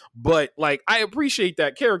Cell, but like I appreciate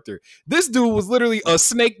that character. This dude was literally a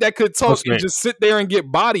snake that could talk and just sit there and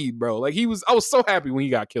get bodied, bro. Like I was so happy when he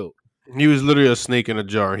got killed. He was literally a snake in a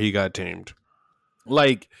jar. He got tamed.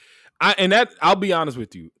 Like, I'll be honest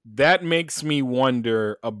with you, that makes me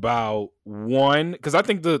wonder about one, because I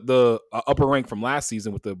think the upper rank from last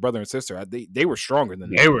season with the brother and sister, they were stronger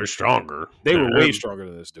than they were stronger. They were way stronger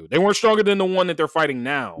than this dude. They weren't stronger than the one that they're fighting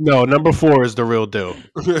now. No, number 4 is the real deal.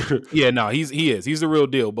 Yeah, no, he's the real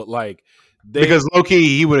deal. But like, because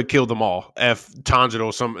low-key, he would have killed them all if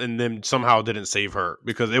Tanjiro and them somehow didn't save her,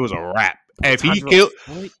 because it was a wrap. If he killed,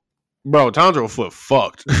 bro, Tanjiro foot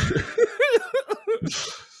fucked.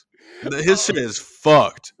 His shit is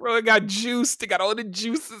fucked. Bro, it got juice. They got all the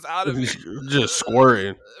juices out of it. Just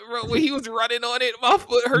squirting. Bro, when he was running on it, my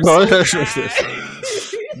foot hurt so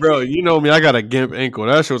bad. Bro, you know me, I got a gimp ankle.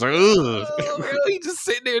 That shit was like, ugh. Oh, bro, he just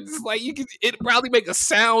sitting there, just like, it probably make a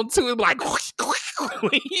sound to him, like,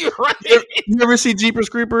 when he running. You ever see Jeepers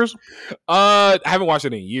Creepers? I haven't watched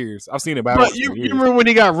it in years. I've seen it, but you remember when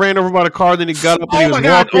he got ran over by the car, then he got up and he was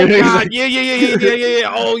walking? Oh, God.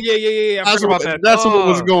 Yeah. Oh, yeah. That's what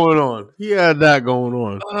was going on. He had that going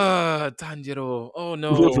on. Tanjiro. Oh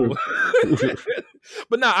no.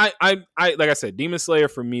 But no, I like I said, Demon Slayer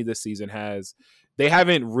for me this season they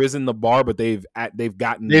haven't risen the bar, but they've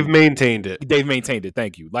maintained it. They've maintained it.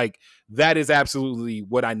 Thank you. Like that is absolutely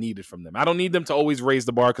what I needed from them. I don't need them to always raise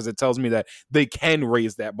the bar because it tells me that they can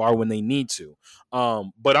raise that bar when they need to.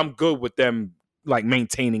 But I'm good with them like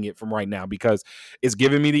maintaining it from right now because it's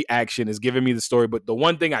giving me the action, it's giving me the story. But the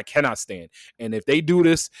one thing I cannot stand, and if they do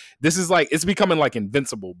this is like, it's becoming like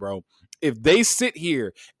Invincible, bro. If they sit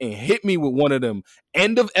here and hit me with one of them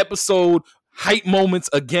end of episode hype moments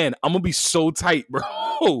again, I'm gonna be so tight,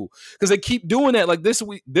 bro. Because they keep doing that. Like this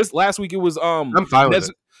last week it was I'm fine with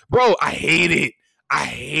it. Bro, I hate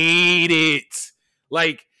it.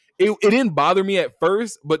 Like it didn't bother me at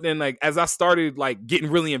first, but then like as I started like getting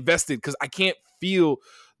really invested, because I can't feel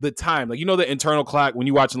the time. Like, you know, the internal clock when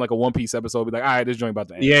you watching like a One Piece episode, be like, all right, this joint about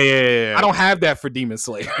to end. Yeah. I don't have that for Demon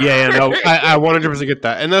Slayer. No, I 100% get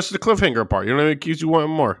that. And that's the cliffhanger part. You know what I mean? It keeps you wanting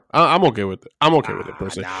more. I'm okay with it. I'm okay with it,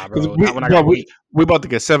 personally. Nah, bro. We about to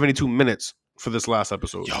get 72 minutes for this last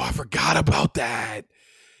episode. Yo, I forgot about that.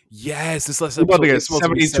 Yes, this last episode. We're about to get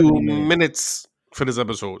 72 minutes for this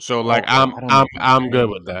episode. So, like, I'm good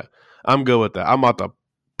with that. I'm good with that. I'm about to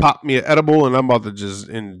pop me an edible and I'm about to just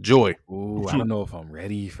enjoy. Ooh, I don't know if I'm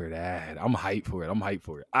ready for that. I'm hyped for it. All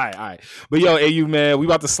right. But yo, AU, man, we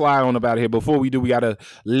about to slide on about it here. Before we do, we got to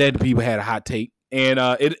let the people have a hot take. And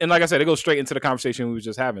and like I said, it goes straight into the conversation we were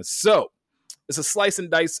just having. So it's a slice and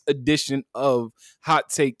dice edition of Hot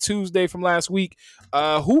Take Tuesday from last week.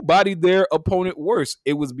 Who bodied their opponent worse?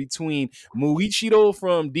 It was between Muichiro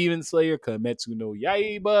from Demon Slayer Kimetsu no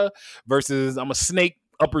Yaiba versus I'm a Snake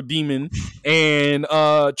Upper Demon and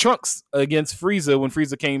Trunks against Frieza when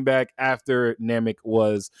Frieza came back after Namek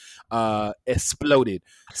was exploded.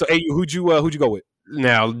 So, hey, who'd you go with?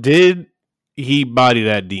 Now, did he body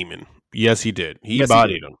that demon? Yes, he did. He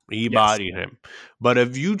bodied him. He bodied him. But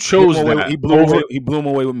if you chose that, he blew him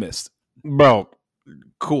away with mist, bro.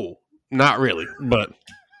 Cool. Not really, but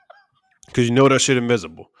because you know that shit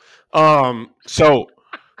invisible. So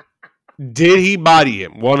did he body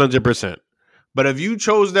him? 100%. But if you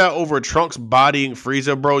chose that over Trunks bodying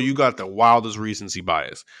Frieza, bro, you got the wildest recency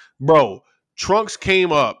bias. Bro, Trunks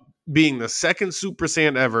came up being the second Super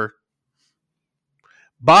Saiyan ever,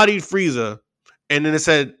 bodied Frieza, and then it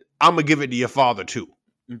said, I'm going to give it to your father too.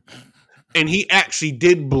 And he actually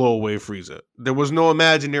did blow away Frieza. There was no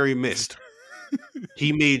imaginary mist.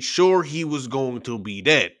 He made sure he was going to be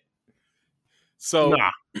dead. So,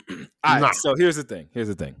 So here's the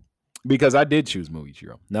thing. Because I did choose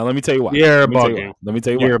Muichiro. Now let me tell you why. You're bugging. Let me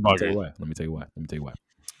tell you why.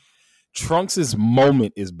 Trunks'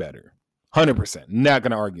 moment is better. 100%. Not going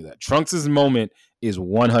to argue that. Trunks' moment is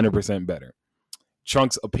 100% better.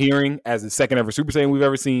 Trunks appearing as the second ever Super Saiyan we've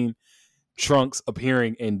ever seen. Trunks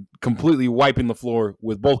appearing and completely wiping the floor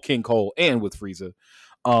with both King Cole and with Frieza.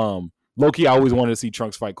 Low-key, I always wanted to see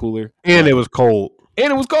Trunks fight cooler. And it was cold.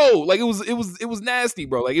 Like it was nasty,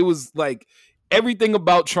 bro. Like it was like everything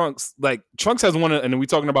about Trunks, like Trunks has one of, and we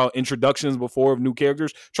talking about introductions before of new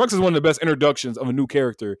characters. Trunks is one of the best introductions of a new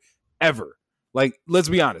character ever. Like, let's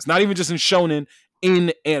be honest, not even just in shonen,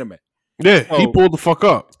 in anime. Yeah, he So, pulled the fuck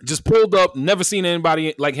up. just pulled up, never seen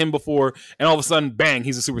anybody like him before, and all of a sudden, bang,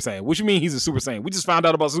 he's a Super Saiyan. What you mean he's a Super Saiyan? We just found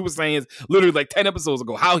out about Super Saiyans literally like 10 episodes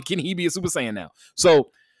ago. How can he be a Super Saiyan now? So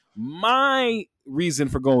my reason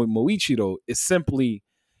for going with Moichiro is simply,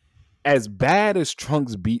 as bad as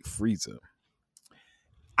Trunks beat Frieza,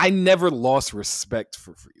 I never lost respect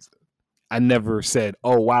for Frieza. I never said,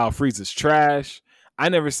 oh wow, Frieza's trash. I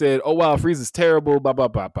never said, oh wow, Frieza's terrible, blah, blah,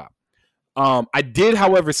 blah, blah. I did,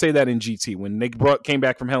 however, say that in GT when they came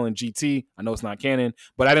back from hell in GT. I know it's not canon,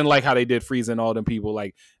 but I didn't like how they did Frieza and all them people,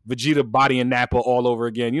 like Vegeta bodying Nappa all over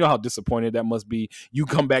again. You know how disappointed that must be. You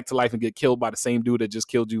come back to life and get killed by the same dude that just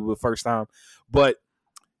killed you the first time. But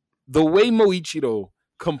the way Moichiro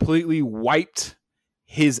completely wiped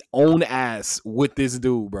his own ass with this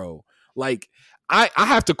dude, bro. Like, I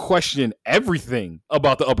have to question everything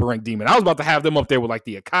about the upper rank demon. I was about to have them up there with like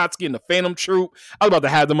the Akatsuki and the Phantom Troop. I was about to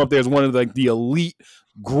have them up there as one of like the elite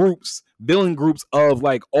groups, villain groups of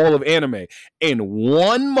like all of anime. And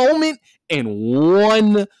one moment and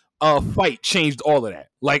one fight changed all of that.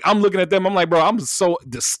 Like, I'm looking at them, I'm like, bro, I'm so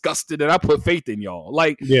disgusted that I put faith in y'all.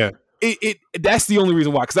 Like, Yeah. That's the only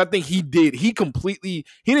reason why. Because I think he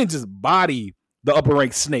didn't just body the upper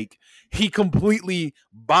rank snake. He completely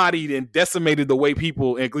bodied and decimated the way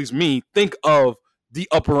people, at least me, think of the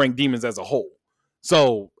upper rank demons as a whole.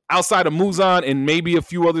 So outside of Muzan and maybe a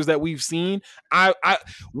few others that we've seen,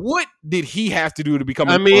 what did he have to do to become?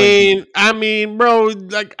 I mean, bro,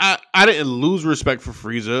 like I didn't lose respect for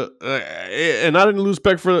Frieza, and I didn't lose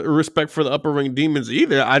respect for the upper ring demons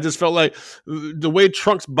either. I just felt like the way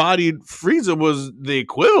Trunks bodied Frieza was the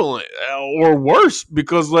equivalent or worse,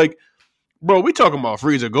 because like, bro, we talking about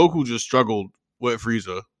Frieza. Goku just struggled with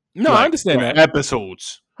Frieza. No, I understand that.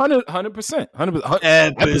 Episodes. 100%.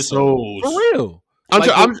 Episodes. For real. I'm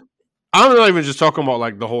not even just talking about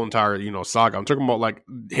like the whole entire, saga. I'm talking about like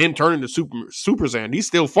him turning to Super Saiyan. He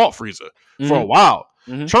still fought Frieza for a while.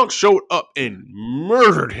 Mm-hmm. Trunks showed up and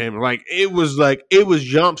murdered him. Like it was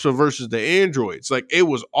Yamcha versus the androids. Like it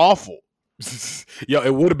was awful. Yo,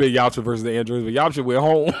 it would have been Yamcha versus the androids, but Yamcha went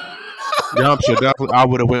home. Yamcha, definitely. I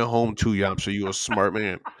would have went home too, Yamcha. You a smart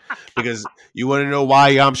man. Because you want to know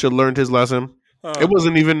why Yamcha learned his lesson? It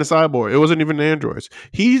wasn't even the cyborg. It wasn't even the androids.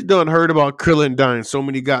 He's done heard about Krillin dying so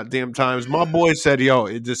many goddamn times. My boy said, yo,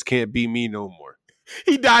 it just can't be me no more.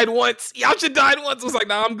 He died once. Yamcha died once. I was like,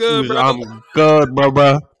 nah, I'm good, bro. I'm good,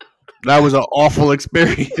 bro. That was an awful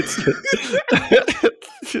experience.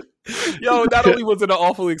 Yo, not only was it an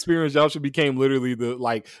awful experience, Yamcha became literally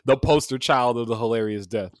the poster child of the hilarious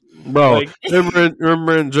death. Bro, like,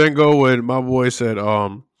 remember in Django when my boy said,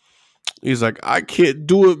 he's like, I can't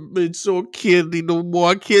do it. It's so kiddy no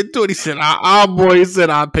more. I can't do it. He said, boy. He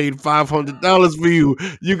said, I paid $500 for you.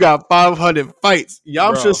 You got 500 fights.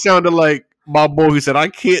 Yamcha sounded like my boy. He said, I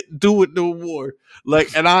can't do it no more.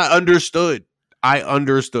 Like, and I understood.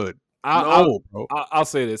 I'll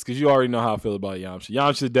say this because you already know how I feel about Yamcha.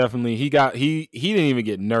 Yamcha definitely he didn't even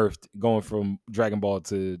get nerfed going from Dragon Ball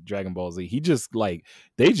to Dragon Ball Z.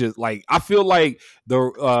 I feel like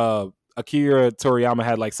the Akira Toriyama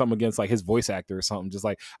had like something against like his voice actor or something. Just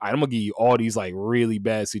like, all right, I'm gonna give you all these like really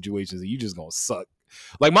bad situations and you just gonna suck.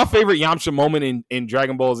 Like my favorite Yamcha moment in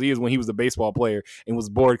Dragon Ball Z is when he was a baseball player and was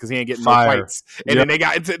bored because he ain't getting no fights. And then they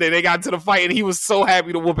got into the fight and he was so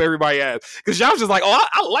happy to whoop everybody ass. Because Yamcha's like, oh,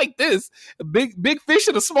 I like this. Big fish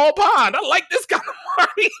in a small pond. I like this kind of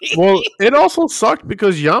party. Well, it also sucked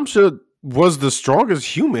because Yamcha was the strongest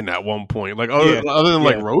human at one point. Like other than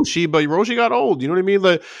like Roshi, but Roshi got old. You know what I mean?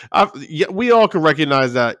 Like we all can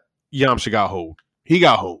recognize that Yamcha got hold. He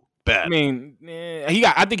got hold. Bad. I mean,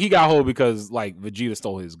 I think he got hold because like Vegeta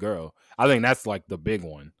stole his girl. I think that's like the big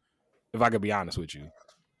one, if I could be honest with you.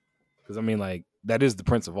 Because I mean, like that is the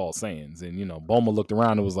Prince of all Saiyans, and Bulma looked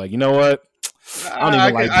around and was like, you know what?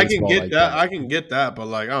 I can get that. I can get that, but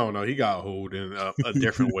like I don't know, he got hold in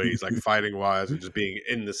different ways, like fighting wise and just being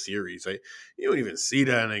in the series. Like you don't even see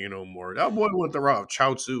that nigga no more. That boy went the route of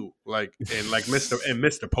Chaozu, like and like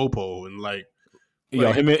Mr. Popo and like. Yo,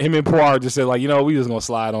 him and Poir just said like, we just gonna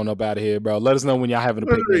slide on up out of here, bro. Let us know when y'all having a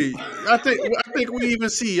picnic. I think we even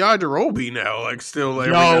see Yajirobe now, like still. Like,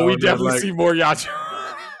 no, we definitely see more Yajirobe.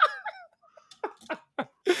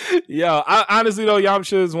 Yo, honestly though,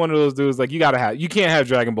 Yamcha is one of those dudes like you can't have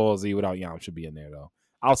Dragon Ball Z without Yamcha being there though.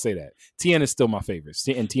 I'll say that. Tien is still my favorite,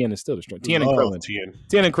 and Tien is still the strongest. Tien and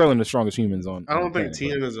Krillin, the strongest humans on. I don't think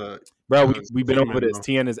Tien is a. Bro, we've been over this.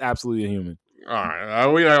 Tien is absolutely a human. All right,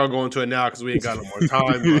 we're not gonna go into it now because we ain't got no more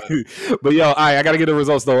time. But yo, all right, I gotta get the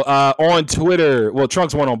results though. On Twitter, well,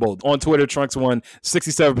 Trunks won on both. On Twitter, Trunks won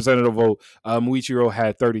 67% of the vote. Moichiro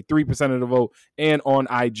had 33% of the vote, and on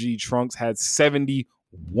IG, Trunks had 71%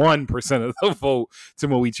 1% of the vote to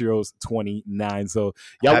Moichiro's 29. So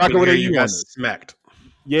y'all Happy rocking with to her. hear you You on got this? smacked.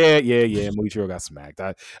 Yeah. Moichiro got smacked.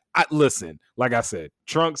 I listen, like I said,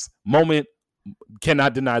 Trunks moment,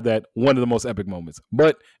 cannot deny that, one of the most epic moments.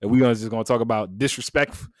 But if we're just gonna talk about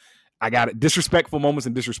disrespect, I got it. Disrespectful moments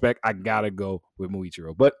and disrespect, I gotta go with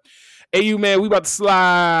Moichiro. But hey, you man, we about to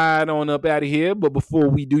slide on up out of here. But before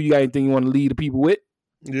we do, you got anything you want to leave the people with?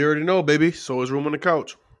 You already know, baby. So is room on the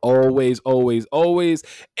couch. Always.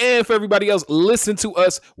 And for everybody else, listen to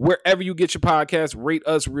us wherever you get your podcast. Rate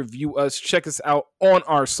us, review us, check us out on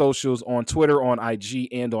our socials, on Twitter, on IG,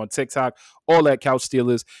 and on TikTok, all at Couch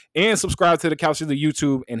Stealers. And subscribe to the Couch Stealer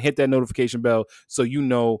YouTube and hit that notification bell so you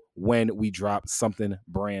know when we drop something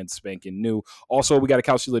brand spanking new. Also, we got a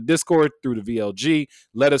Couch Stealer Discord through the VLG.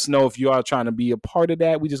 Let us know if you are trying to be a part of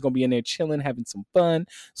that. We just going to be in there chilling, having some fun.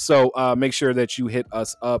 So make sure that you hit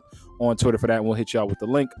us up on Twitter for that, and we'll hit y'all with the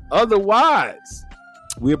link. Otherwise,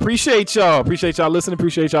 we appreciate y'all. Appreciate y'all listening.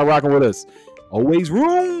 Appreciate y'all rocking with us. Always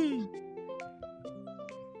room.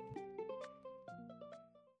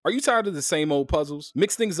 Are you tired of the same old puzzles?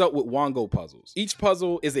 Mix things up with Wongo puzzles. Each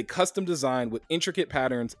puzzle is a custom design with intricate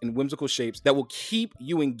patterns and whimsical shapes that will keep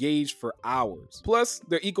you engaged for hours. Plus,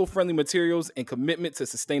 their eco-friendly materials and commitment to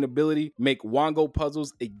sustainability make Wongo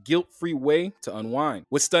puzzles a guilt-free way to unwind.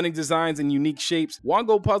 With stunning designs and unique shapes,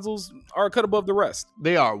 Wongo puzzles are a cut above the rest.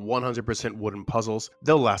 They are 100% wooden puzzles.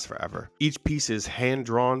 They'll last forever. Each piece is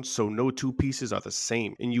hand-drawn, so no two pieces are the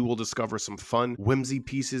same, and you will discover some fun, whimsy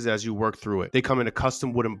pieces as you work through it. They come in a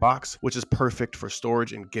custom wooden box, which is perfect for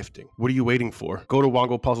storage and gifting. What are you waiting for? Go to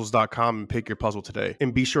wongopuzzles.com and pick your puzzle today.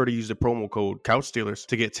 And be sure to use the promo code CouchStealers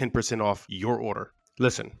to get 10% off your order.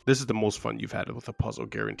 Listen, this is the most fun you've had with a puzzle,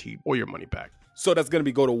 guaranteed, or your money back. So that's going to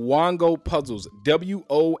be go to Wongo Puzzles,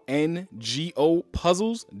 WONGO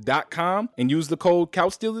puzzles.com, and use the code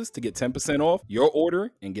CouchStealers to get 10% off your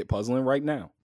order and get puzzling right now.